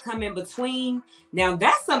can't come in between. Now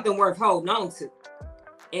that's something worth holding on to.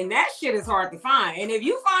 And that shit is hard to find. And if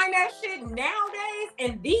you find that shit nowadays,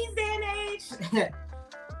 in these day and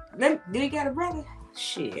age, do you got a brother?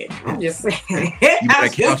 Shit, I'm just saying. You better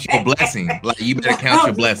count your blessing. Like, you better count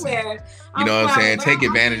your blessing. You know what I'm saying? Take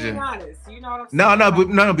advantage of. You know what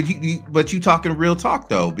I'm saying? But you talking real talk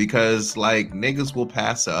though, because like niggas will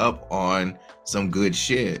pass up on some good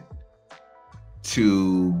shit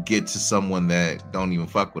to get to someone that don't even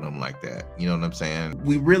fuck with them like that. You know what I'm saying?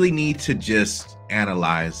 We really need to just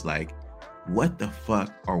analyze, like, what the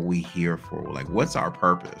fuck are we here for? Like, what's our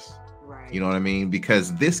purpose? Right. You know what I mean?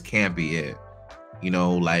 Because this can't be it. You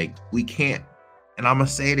know, like, we can't And I'm gonna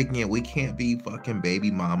say it again, we can't be fucking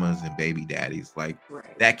baby mamas and baby daddies. Like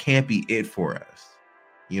Right. that can't be it for us.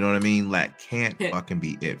 You know what I mean? That can't fucking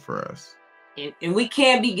be it for us. And we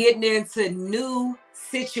can't be getting into new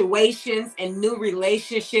situations and new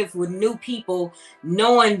relationships with new people,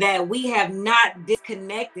 knowing that we have not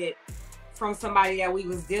disconnected from somebody that we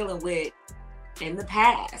was dealing with in the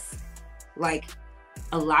past. Like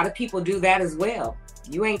a lot of people do that as well.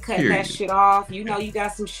 You ain't cutting that shit off. You know you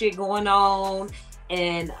got some shit going on.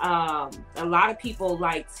 And a lot of people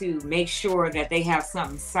like to make sure that they have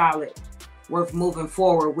something solid worth moving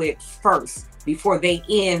forward with first before they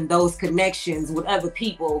end those connections with other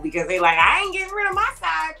people, because they like, I ain't getting rid of my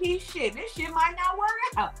side piece. Shit, this shit might not work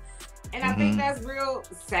out. And I think that's real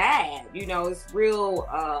sad. You know, it's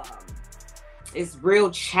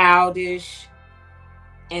real childish.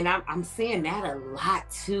 And I'm seeing that a lot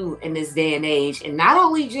too in this day and age. And not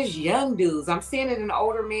only just young dudes, I'm seeing it in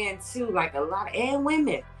older men too, like a lot, and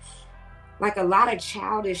women. Like a lot of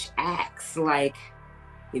childish acts. Like,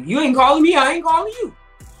 if you ain't calling me, I ain't calling you.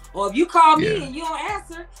 Or if you call me and you don't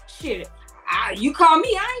answer, shit, you call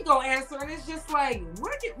me, I ain't gonna answer. And it's just like,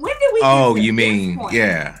 when did we Oh, get to you mean, point?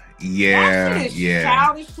 yeah. That shit is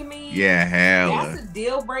childish to me. Yeah, hell. That's a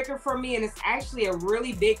deal breaker for me. And it's actually a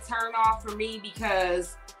really big turn off for me,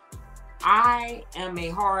 because I am a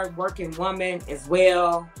hard working woman as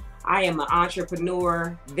well. I am an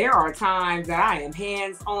entrepreneur. There are times that I am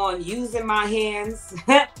hands-on using my hands.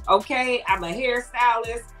 Okay, I'm a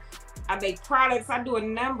hairstylist. I make products. I do a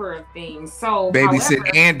number of things. So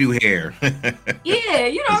babysit and do hair. Yeah,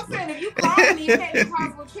 you know what I'm saying? If you call me, it ain't a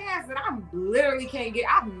possible chance that I literally can't get.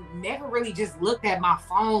 I've never really just looked at my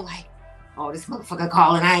phone like, oh, this motherfucker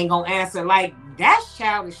calling, I ain't gonna answer. Like, that's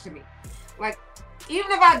childish to me. Like,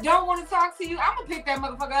 even if I don't want to talk to you, I'm gonna pick that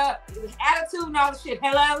motherfucker up. Attitude and all the shit.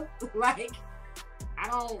 Hello? Like, I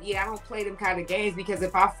don't play them kind of games, because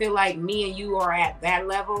if I feel like me and you are at that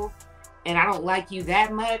level and I don't like you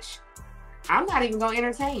that much, I'm not even gonna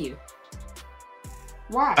entertain you.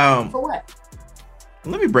 Why? For what?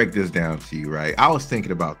 Let me break this down to you, right? I was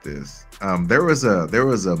thinking about this. There was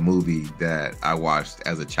a movie that I watched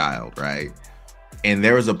as a child, right? And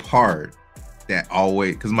there was a part that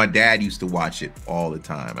always, because my dad used to watch it all the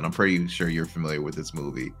time, and I'm pretty sure you're familiar with this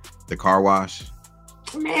movie, The Car Wash.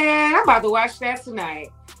 Man, I'm about to watch that tonight.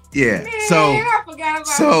 Yeah. Man, I forgot about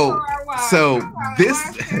The Car Wash. So this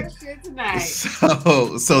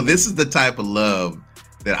is the type of love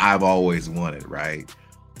that I've always wanted, right?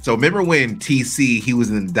 So remember when TC, he was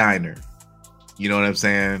in the diner, you know what I'm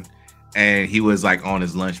saying? And he was like on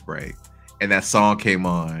his lunch break, and that song came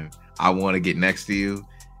on, I Want to Get Next to You.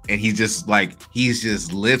 And he's just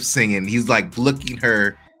lip singing. He's like looking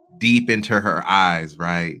her deep into her eyes,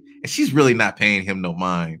 right? And she's really not paying him no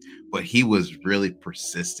mind, but he was really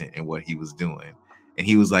persistent in what he was doing. And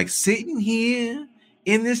he was like, sitting here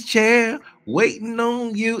in this chair, waiting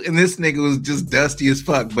on you. And this nigga was just dusty as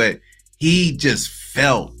fuck, but he just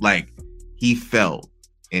felt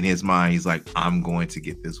in his mind, he's like, I'm going to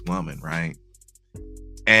get this woman, right?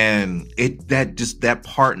 And that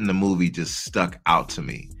part in the movie just stuck out to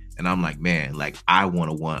me. And I'm like, man, like I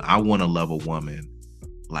want to love a woman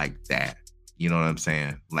like that. You know what I'm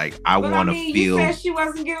saying? Like I want to feel. You said she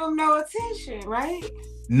wasn't giving him no attention, right?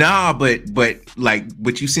 Nah, but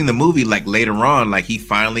you've seen the movie, like later on, like he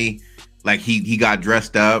finally, like he got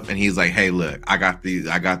dressed up and he's like, hey, look, I got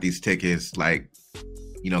these tickets, like,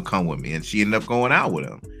 you know, come with me. And she ended up going out with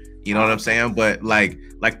him. You know what I'm saying? But like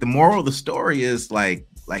the moral of the story is like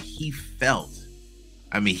he felt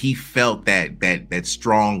that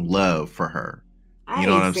strong love for her. You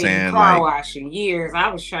know what I'm saying? Car washing years.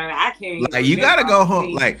 I can't even. Like you gotta go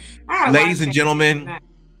home. Like, ladies and gentlemen,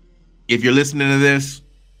 if you're listening to this,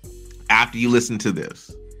 after you listen to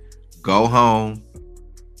this, go home,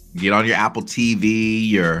 get on your Apple TV,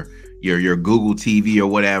 your Google TV or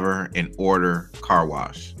whatever, and order Car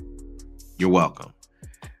Wash. You're welcome.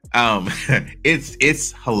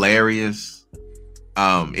 It's hilarious.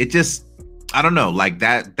 It just, I don't know, like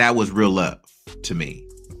that was real love to me.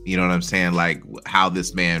 You know what I'm saying? Like how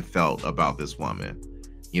this man felt about this woman.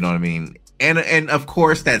 You know what I mean? And of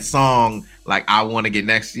course that song, like I Want to Get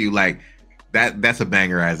Next to You, like that's a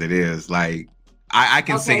banger as it is. Like I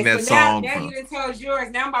can sing that song. Now you done told yours.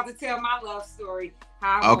 Now I'm about to tell my love story.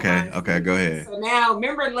 Okay, go ahead. So now,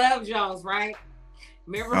 remember Love Jones, right?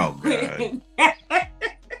 Remember? Oh God.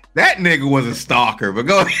 That nigga was a stalker, but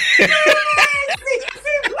go ahead. See,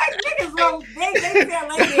 like niggas go, they tell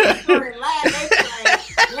ladies story laugh.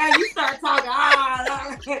 Now you start talking.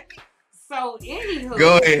 So anywho,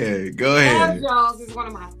 go ahead. Love Jones is one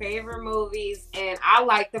of my favorite movies, and I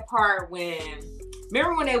like the part when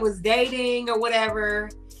remember when they was dating or whatever,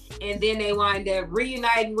 and then they wind up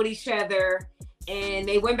reuniting with each other, and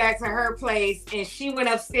they went back to her place, and she went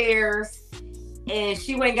upstairs, and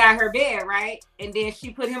she went and got her bed, right? And then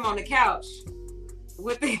she put him on the couch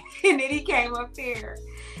with and then he came up there,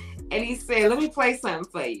 and he said, "Let me play something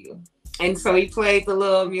for you." And so he played the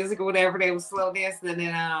little music or whatever. They were slow dancing, and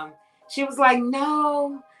then she was like,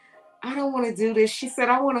 "No, I don't want to do this." She said,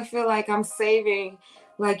 "I want to feel like I'm saving,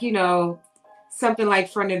 like, you know, something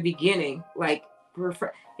like from the beginning, like."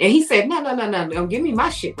 And he said, "No, give me my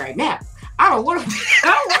shit right now. I don't want to." I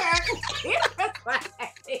don't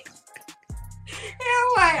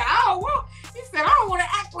want. He said, "I don't want to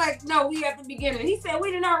act like no, we at the beginning." He said,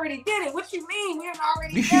 "We didn't already did it." "What you mean? We didn't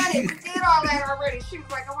already done it. We did all that already." She was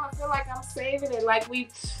like, "I want to feel like I'm saving it, like we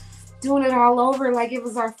doing it all over, like it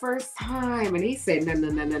was our first time." And he said, No.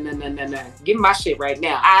 Give me my shit right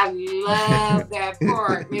now. I love that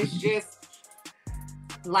part. It's just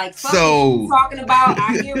like, so talking about,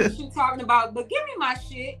 I hear what you talking about, but give me my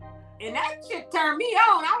shit. And that shit turned me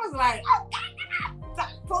on. I was like, oh, God,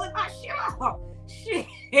 pulling my shit off. Shit.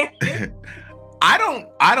 I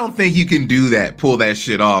don't think you can do that, pull that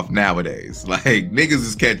shit off nowadays. Like, niggas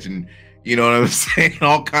is catching, you know what I'm saying,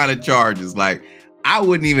 all kind of charges. Like, I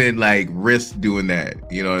wouldn't even like risk doing that.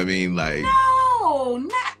 You know what I mean? Like, no,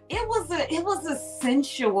 not. It was a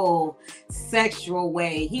sensual, sexual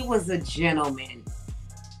way. He was a gentleman,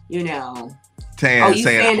 you know. Saying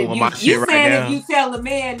I want my shit right now. If you tell a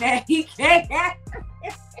man that he can't.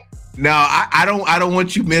 No, I don't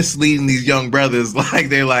want you misleading these young brothers. Like,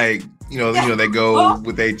 they're like, you know, they go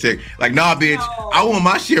with a chick. Like, nah, bitch, no. I want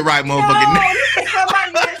my shit right, motherfucker. No, this is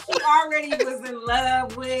somebody that she already was in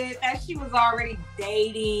love with, that she was already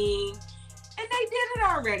dating. And they did it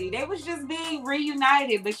already. They was just being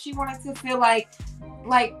reunited, but she wanted to feel like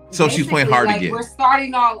so she's playing hard like again. We're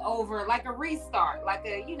starting all over, like a restart, like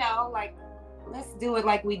a, you know, like let's do it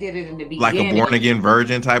like we did it in the beginning. Like a born again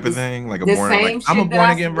virgin type of thing. Like a born, like I'm a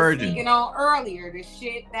born again virgin. Speaking on earlier, the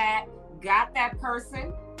shit that got that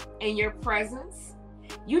person in your presence.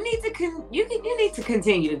 You need to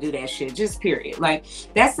continue to do that shit, just period. Like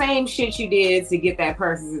that same shit you did to get that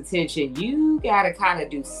person's attention, you gotta kind of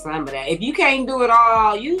do some of that. If you can't do it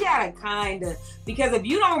all, you gotta kind of, because if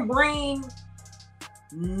you don't bring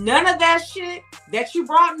none of that shit that you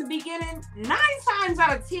brought in the beginning, 9 times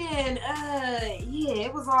out of 10, yeah,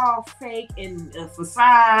 it was all fake and a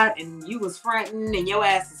facade, and you was fronting, and your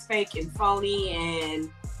ass is fake and phony,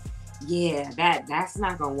 and yeah, that's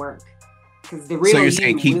not gonna work. The real, so you're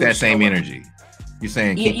saying keep that same energy. You're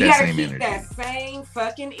saying keep that same energy. You gotta keep that same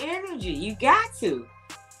fucking energy. You got to.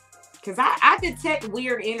 Because I detect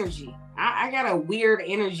weird energy. I got a weird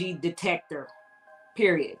energy detector,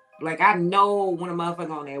 period. Like, I know when a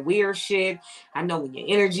motherfucker on that weird shit. I know when your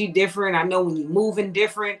energy different. I know when you moving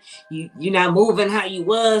different. You're not moving how you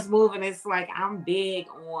was moving. It's like, I'm big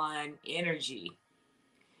on energy.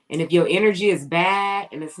 And if your energy is bad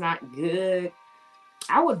and it's not good,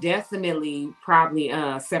 I would definitely probably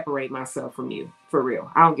separate myself from you, for real.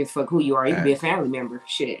 I don't give a fuck who you are. You can be a family member.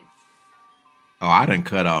 Shit. Oh, I done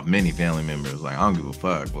cut off many family members. Like, I don't give a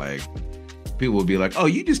fuck. Like, people will be like, oh,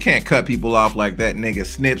 you just can't cut people off like that, nigga.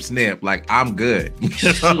 Snip, snip. Like, I'm good. You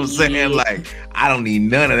know what I'm saying? Like, I don't need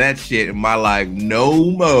none of that shit in my life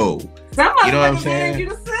no more. Somebody, you know what I'm saying? You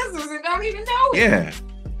the scissors and don't even know it. Yeah.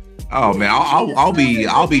 Oh man,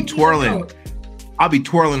 I'll be twirling. I'll be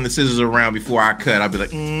twirling the scissors around before I cut. I'll be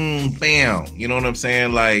like, bam. You know what I'm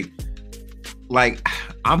saying? Like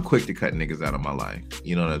I'm quick to cut niggas out of my life.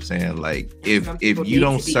 You know what I'm saying? Like if you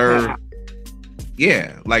don't serve,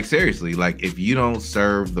 yeah, like seriously, like if you don't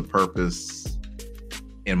serve the purpose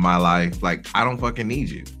in my life, like I don't fucking need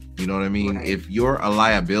you. You know what I mean? Right. If you're a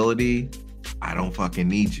liability, I don't fucking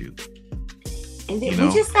need you. And then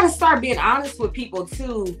we just gotta start being honest with people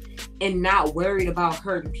too, and not worried about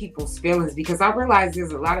hurting people's feelings, because I realize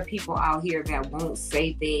there's a lot of people out here that won't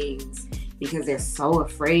say things because they're so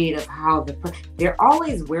afraid of how they're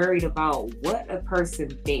always worried about what a person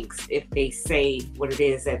thinks if they say what it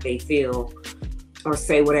is that they feel or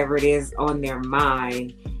say whatever it is on their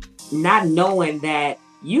mind, not knowing that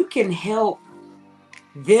you can help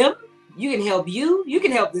them, you can help you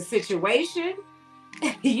can help the situation.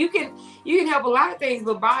 You can help a lot of things,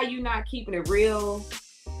 but by you not keeping it real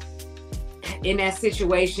in that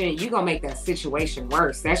situation, you're gonna make that situation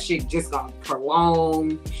worse. That shit just gonna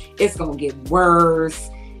prolong. It's gonna get worse.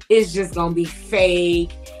 It's just gonna be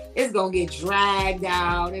fake. It's gonna get dragged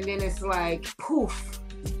out, and then it's like poof,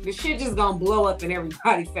 the shit just gonna blow up in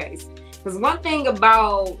everybody's face. Because one thing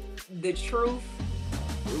about the truth,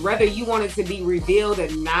 whether you want it to be revealed or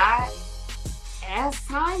not, as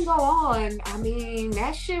time go on, I mean,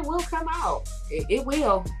 that shit will come out. It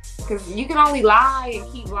will. Because you can only lie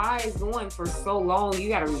and keep lies going for so long. You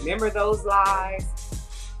got to remember those lies.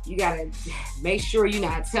 You got to make sure you're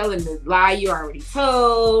not telling the lie you already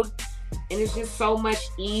told. And it's just so much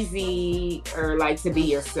easier, like, to be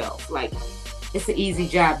yourself. Like, it's an easy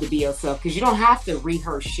job to be yourself because you don't have to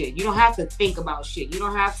rehearse shit. You don't have to think about shit. You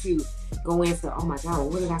don't have to go into, oh my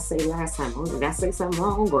God, what did I say last time? Oh, did I say something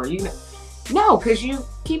wrong? Or, you know, no, because you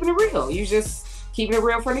keeping it real. You just keeping it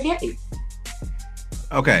real for the game.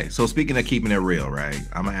 Okay, so speaking of keeping it real, right?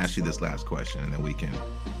 I'm gonna ask you this last question, and then we can,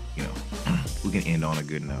 you know, we can end on a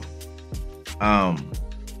good note.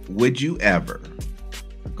 Would you ever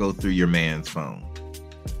go through your man's phone?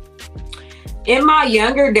 In my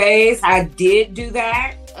younger days, I did do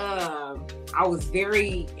that. I was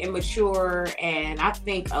very immature, and I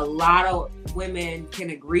think a lot of women can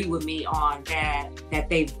agree with me on that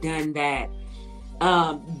they've done that.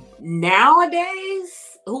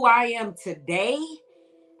 Nowadays, who I am today,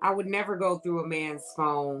 I would never go through a man's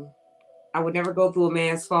phone. I would never go through a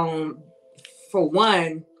man's phone. For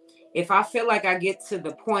one, if I feel like I get to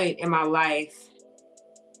the point in my life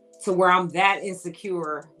to where I'm that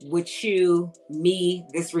insecure with you, me,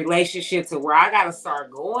 this relationship, to where I gotta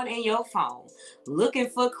start going in your phone, looking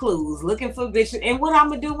for clues, looking for bitches, and what I'm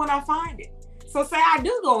gonna do when I find it. So say I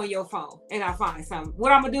do go in your phone and I find something,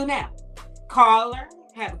 what I'm gonna do now? Call her,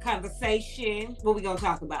 have a conversation. What we gonna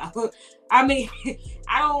talk about? I mean,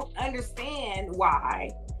 I don't understand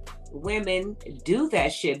why women do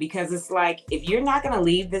that shit, because it's like, if you're not gonna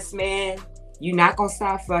leave this man, you're not gonna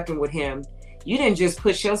stop fucking with him. You didn't just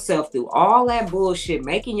put yourself through all that bullshit,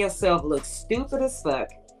 making yourself look stupid as fuck,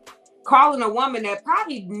 calling a woman that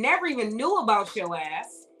probably never even knew about your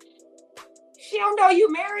ass. She don't know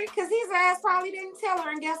you married because his ass probably didn't tell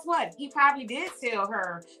her. And guess what? He probably did tell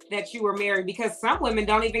her that you were married, because some women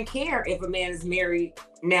don't even care if a man is married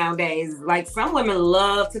nowadays. Like, some women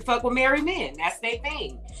love to fuck with married men. That's their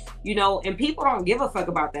thing. You know, and people don't give a fuck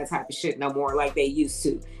about that type of shit no more like they used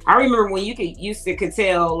to. I remember when you could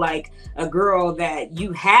tell like a girl that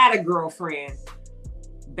you had a girlfriend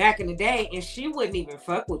back in the day, and she wouldn't even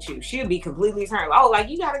fuck with you. She'd be completely turned. Oh, like,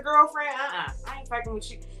 you got a girlfriend? I ain't fucking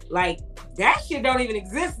with you. Like, that shit don't even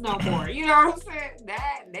exist no more. You know what I'm saying?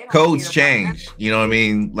 They don't codes change. You know what I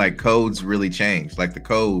mean? Like, codes really changed. Like, the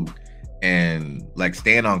code and like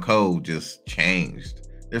stand on code just changed.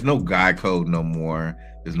 There's no guy code no more.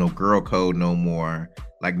 There's no girl code no more.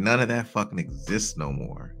 Like, none of that fucking exists no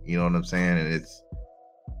more. You know what I'm saying? And it's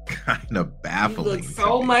kind of baffling. You look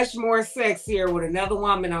so much more sexier with another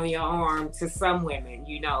woman on your arm to some women,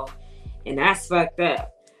 you know, and that's fucked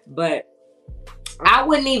up. But I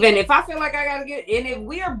wouldn't even, if I feel like I gotta get, and if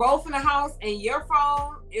we are both in the house and your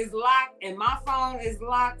phone is locked and my phone is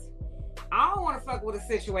locked, I don't want to fuck with a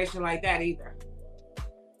situation like that either.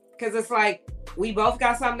 Because it's like, we both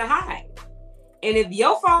got something to hide. And if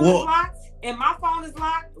your phone is locked and my phone is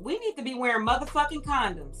locked, we need to be wearing motherfucking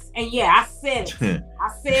condoms. And yeah, I said it. I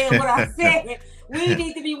said what I said. We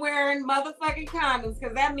need to be wearing motherfucking condoms,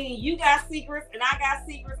 because that means you got secrets and I got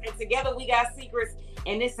secrets, and together we got secrets,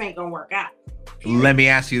 and this ain't gonna work out. Let me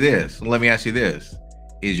ask you this.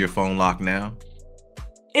 Is your phone locked now?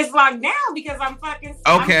 It's locked now because I'm fucking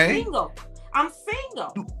okay. I'm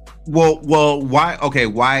single. Well, why? Okay,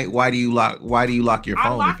 why do you lock your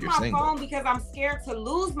phone if you're single? I lock my phone because I'm scared to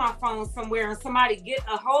lose my phone somewhere and somebody get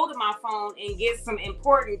a hold of my phone and get some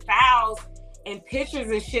important files and pictures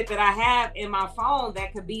and shit that I have in my phone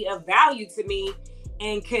that could be of value to me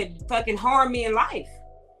and could fucking harm me in life.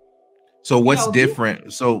 So what's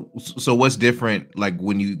different? So what's different? Like,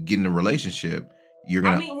 when you get in a relationship, you're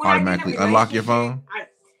gonna automatically unlock your phone.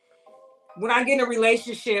 When I get in a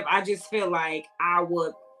relationship, I just feel like I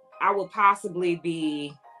would possibly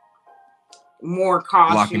be more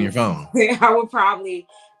cautious. Locking your phone. I would probably.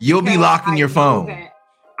 You'll be locking your phone.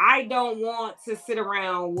 I don't want to sit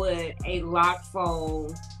around with a locked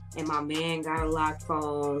phone, and my man got a locked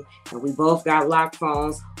phone, and we both got locked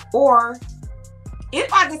phones. Or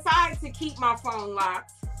if I decide to keep my phone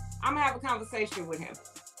locked, I'm gonna have a conversation with him.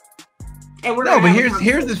 And we're but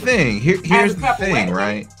here's the thing. Here's the thing,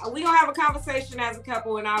 right? We gonna have a conversation as a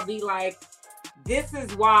couple, and I'll be like, this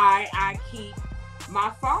is why I keep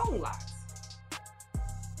my phone locked.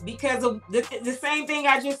 Because of the same thing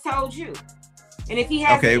I just told you. And if he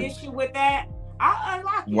has an issue with that, I'll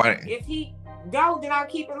unlock it. Why? If he don't, then I'll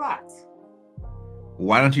keep it locked.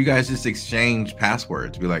 Why don't you guys just exchange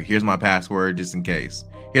passwords? Be like, here's my password just in case.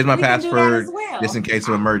 Here's my password just in case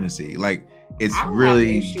of emergency. Like, it's I don't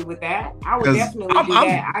really have an issue with that. I would definitely do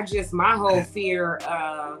that. My whole fear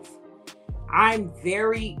of, I'm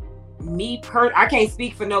very I can't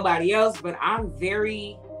speak for nobody else, but I'm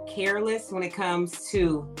very careless when it comes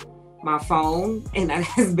to my phone, and that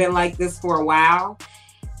has been like this for a while.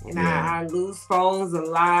 And I lose phones a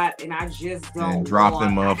lot, and I just don't drop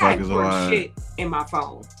them motherfuckers a lot. Shit in my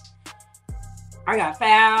phone. I got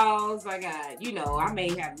files. I got, I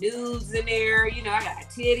may have nudes in there. I got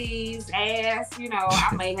titties, ass.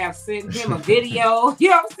 I may have sent him a video. You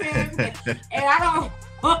know what I'm saying? And I don't.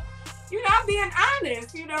 I'm being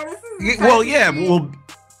honest. This is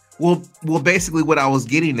Well, basically, what I was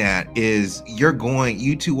getting at is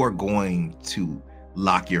you two are going to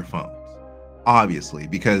lock your phones. Obviously,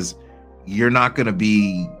 because you're not going to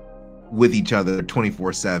be with each other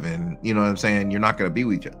 24/7. You know what I'm saying? You're not going to be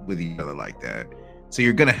with each other like that. So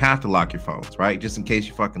you're going to have to lock your phones, right? Just in case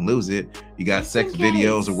you fucking lose it. You got sex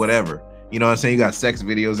videos or whatever. You know what I'm saying? You got sex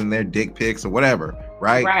videos in there, dick pics or whatever,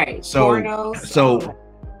 right? Right. So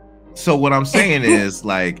what I'm saying is,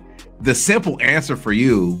 like, the simple answer for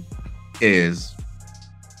you is,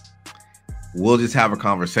 we'll just have a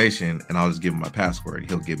conversation and I'll just give him my password.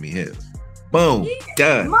 He'll give me his. Boom,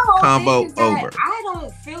 done. Combo over. I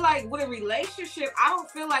don't feel like with a relationship, I don't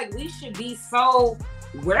feel like we should be so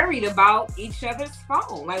worried about each other's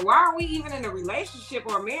phone. Like, why are we even in a relationship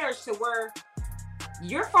or marriage to where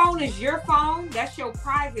your phone is your phone? That's your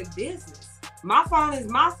private business. My phone is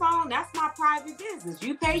my phone. That's my private business.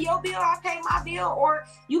 You pay your bill, I pay my bill, or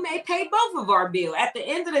you may pay both of our bill. At the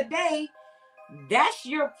end of the day, that's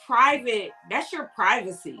your privacy.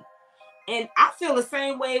 And I feel the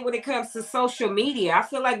same way when it comes to social media. I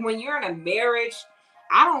feel like when you're in a marriage,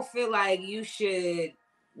 I don't feel like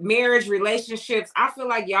marriage relationships, I feel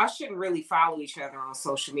like y'all shouldn't really follow each other on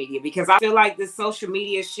social media, because I feel like this social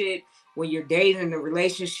media shit, when you're dating in a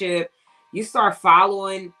relationship, you start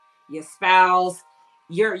following your spouse.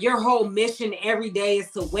 Your whole mission every day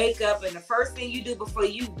is to wake up, and the first thing you do before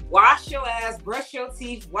you wash your ass, brush your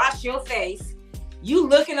teeth, wash your face, you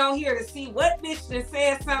looking on here to see what bitch done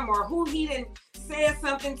said something, or who he done said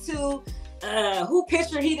something to, who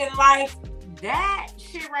picture he didn't like. That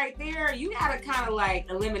shit right there, you gotta kind of like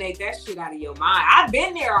eliminate that shit out of your mind. I've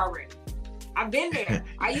been there already. I've been there.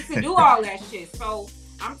 I used to do all that shit. So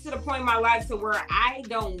I'm to the point in my life to where I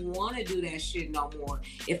don't want to do that shit no more.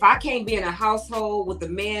 If I can't be in a household with the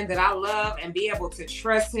man that I love and be able to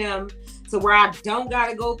trust him to where I don't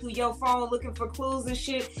gotta go through your phone looking for clues and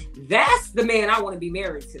shit, that's the man I want to be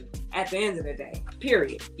married to at the end of the day,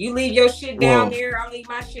 period. You leave your shit down there, I leave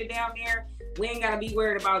my shit down there. We ain't gotta be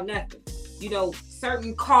worried about nothing.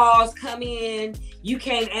 Certain calls come in, you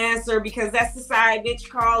can't answer because that's the side bitch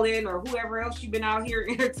calling or whoever else you've been out here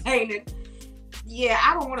entertaining. Yeah,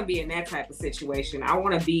 I don't want to be in that type of situation. I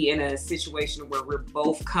want to be in a situation where we're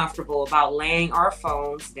both comfortable about laying our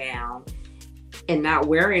phones down and not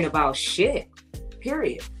worrying about shit,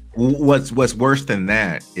 period. What's worse than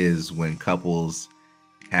that is when couples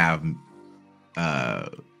have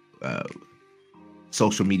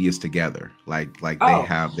social medias together, like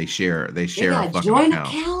they share a fucking joint account.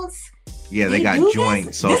 Accounts? Yeah, they got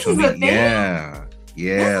joint social media.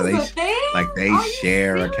 Yeah, they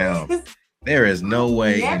share accounts. There is no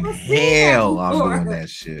way in hell I'm doing that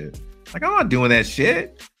shit. Like, I'm not doing that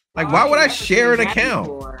shit. Like, why would I share an account?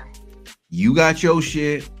 You got your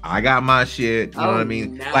shit, I got my shit. You know what I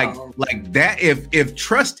mean? No. Like that. If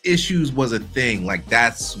trust issues was a thing, like,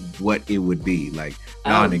 that's what it would be. Like,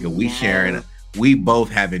 nah, nigga, we sharing. We both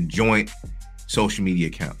having joint social media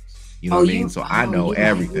accounts. You know what I mean? So I know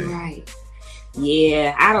everything. Right.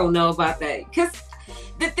 Yeah, I don't know about that. Because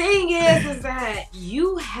the thing is that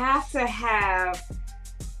you gotta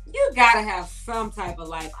have some type of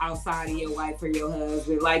life outside of your wife or your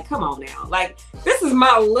husband. Like, come on now. Like, this is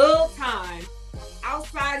my little time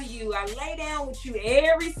outside of you. I lay down with you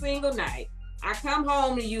every single night. I come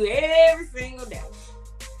home to you every single day.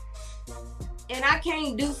 And I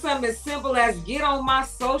can't do something as simple as get on my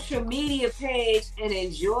social media page and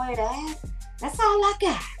enjoy that. That's all I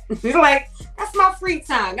got. Like, that's my free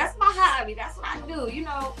time. That's my hobby. That's what I do,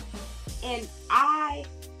 And I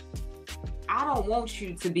don't want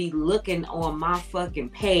you to be looking on my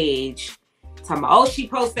fucking page talking about, oh, she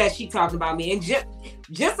posted that, she talking about me. And just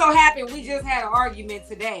so happened we just had an argument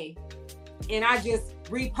today, and I just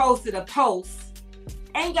reposted a post.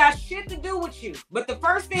 Ain't got shit to do with you. But the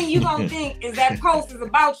first thing you gonna think is that post is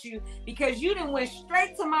about you because you done went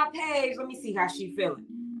straight to my page. Let me see how she feeling.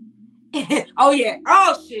 Oh yeah.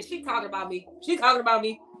 Oh shit. She talking about me.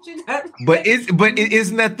 But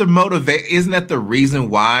isn't that the motivate? Isn't that the reason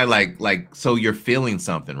why? Like, so you're feeling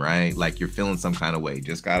something, right? Like, you're feeling some kind of way.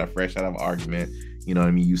 Just got a fresh out of argument. You know what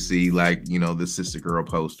I mean? You see, like, the sister girl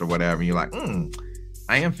post or whatever, and you're like,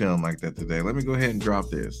 I am feeling like that today. Let me go ahead and drop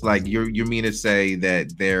this. Like you mean to say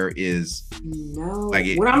that there is no, like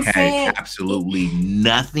it what I'm had saying, absolutely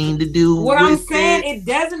nothing to do what with I'm saying, it? it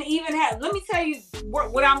doesn't even have. Let me tell you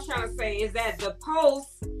what I'm trying to say is that the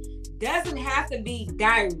post doesn't have to be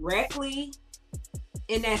directly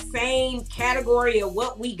in that same category of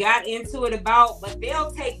what we got into it about, but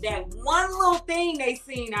they'll take that one little thing they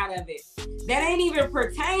seen out of it that ain't even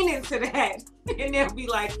pertaining to that, and they'll be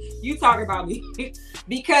like, you talking about me.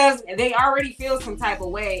 Because they already feel some type of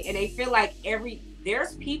way, and they feel like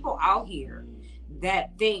there's people out here that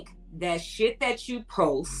think that shit that you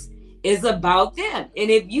post is about them. And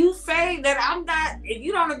if you say that if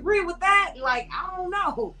you don't agree with that, like, I don't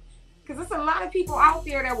know. Because there's a lot of people out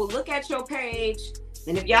there that will look at your page,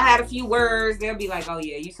 and if y'all had a few words, they'll be like, oh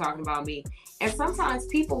yeah, you talking about me. And sometimes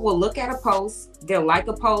people will look at a post, they'll like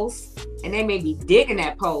a post, and they may be digging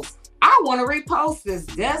that post. I want to repost this.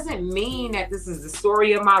 Doesn't mean that this is the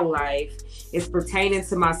story of my life. It's pertaining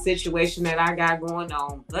to my situation that I got going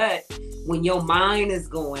on. But when your mind is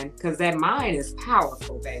going, because that mind is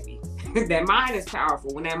powerful, baby. That mind is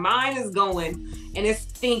powerful. When that mind is going and it's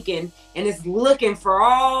thinking and it's looking for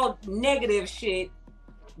all negative shit,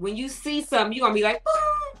 when you see something, you're going to be like,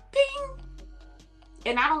 boom, ping.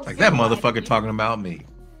 And I don't like that motherfucker talking about me.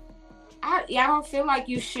 I don't feel like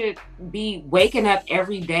you should be waking up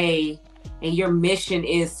every day and your mission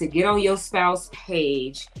is to get on your spouse's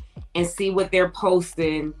page and see what they're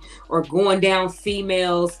posting, or going down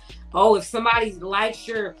females. Oh, if somebody likes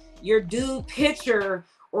your dude picture,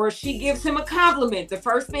 or she gives him a compliment, the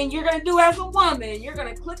first thing you're going to do as a woman, you're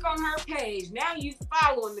going to click on her page. Now you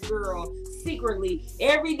following the girl secretly.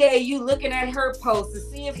 Every day you looking at her post to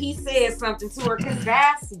see if he says something to her, because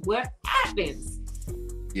that's what happens.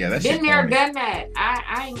 Yeah, that's been there, done that.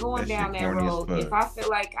 I ain't going down that road. If I feel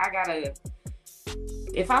like I gotta,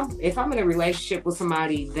 if I'm in a relationship with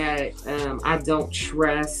somebody that I don't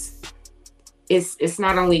trust, it's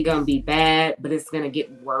not only gonna be bad, but it's gonna get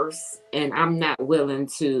worse. And I'm not willing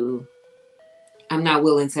to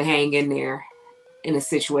hang in there in a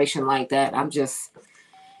situation like that. I'm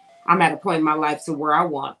at a point in my life to where I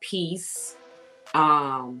want peace.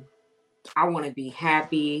 I want to be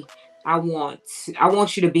happy. I want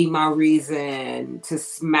you to be my reason to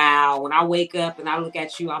smile. When I wake up and I look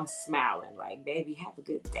at you, I'm smiling. Like, baby, have a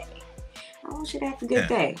good day. I want you to have a good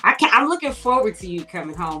day. I'm looking forward to you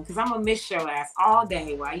coming home, because I'm gonna miss your ass all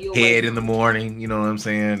day while you head in the morning. You know what I'm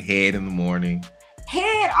saying? Head in the morning.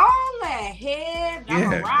 Head, all that. Head, I'm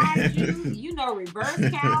gonna ride you. You know, reverse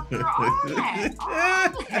counter, all that.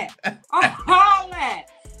 All that.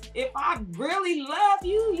 If I really love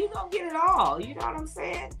you, you gonna get it all. You know what I'm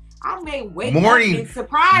saying? I may wake up and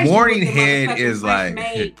surprise you. Morning head is like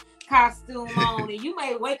made costume on, and you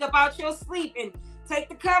may wake up out your sleep and take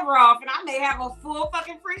the cover off, and I may have a full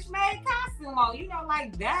fucking French maid costume on. You know,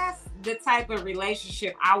 like, that's the type of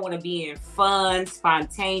relationship I want to be in. Fun,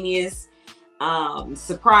 spontaneous,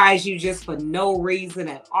 surprise you just for no reason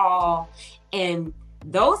at all. And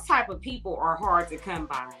those type of people are hard to come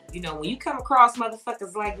by. You know, when you come across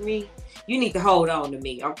motherfuckers like me, you need to hold on to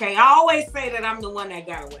me, okay? I always say that I'm the one that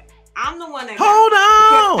got away. I'm the one that hold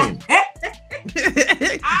on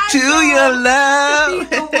to your love.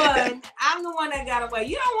 I'm the one that got away.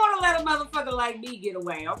 You don't want to let a motherfucker like me get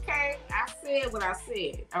away, okay? I said what I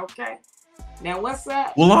said, okay? Now what's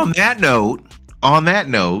up? Well, on that note,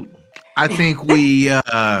 I think we've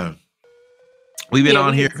been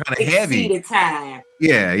on here kind of heavy. Time.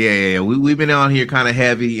 Yeah. We've been on here kind of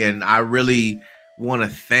heavy, and I really want to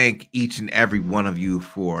thank each and every one of you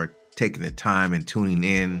for taking the time and tuning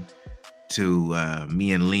in to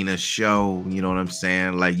me and Lena's show. You know what I'm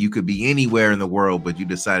saying? Like, you could be anywhere in the world, but you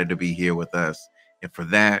decided to be here with us, and for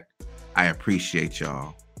that, I appreciate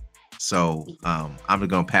y'all. So I'm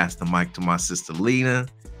gonna pass the mic to my sister Lena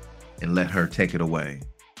and let her take it away.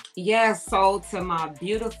 Yes, so to my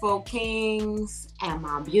beautiful kings and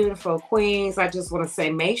my beautiful queens, I just want to say,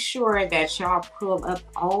 make sure that y'all pull up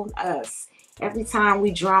on us every time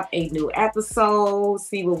we drop a new episode.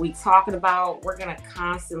 See what we talking about. We're going to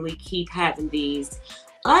constantly keep having these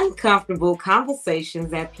uncomfortable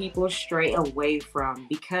conversations that people stray away from,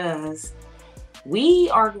 because we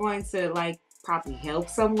are going to, like, probably help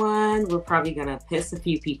someone. We're probably gonna piss a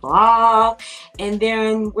few people off, and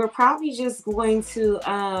then we're probably just going to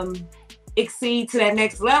exceed to that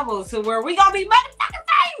next level to where we gonna be motherfucking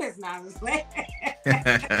famous.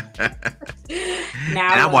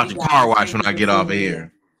 Now I'm watching Car Wash when I get off of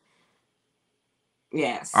here.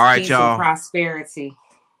 Yes. All right, y'all. Prosperity.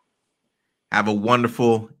 Have a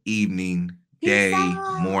wonderful evening, day,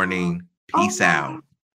 morning. Peace out.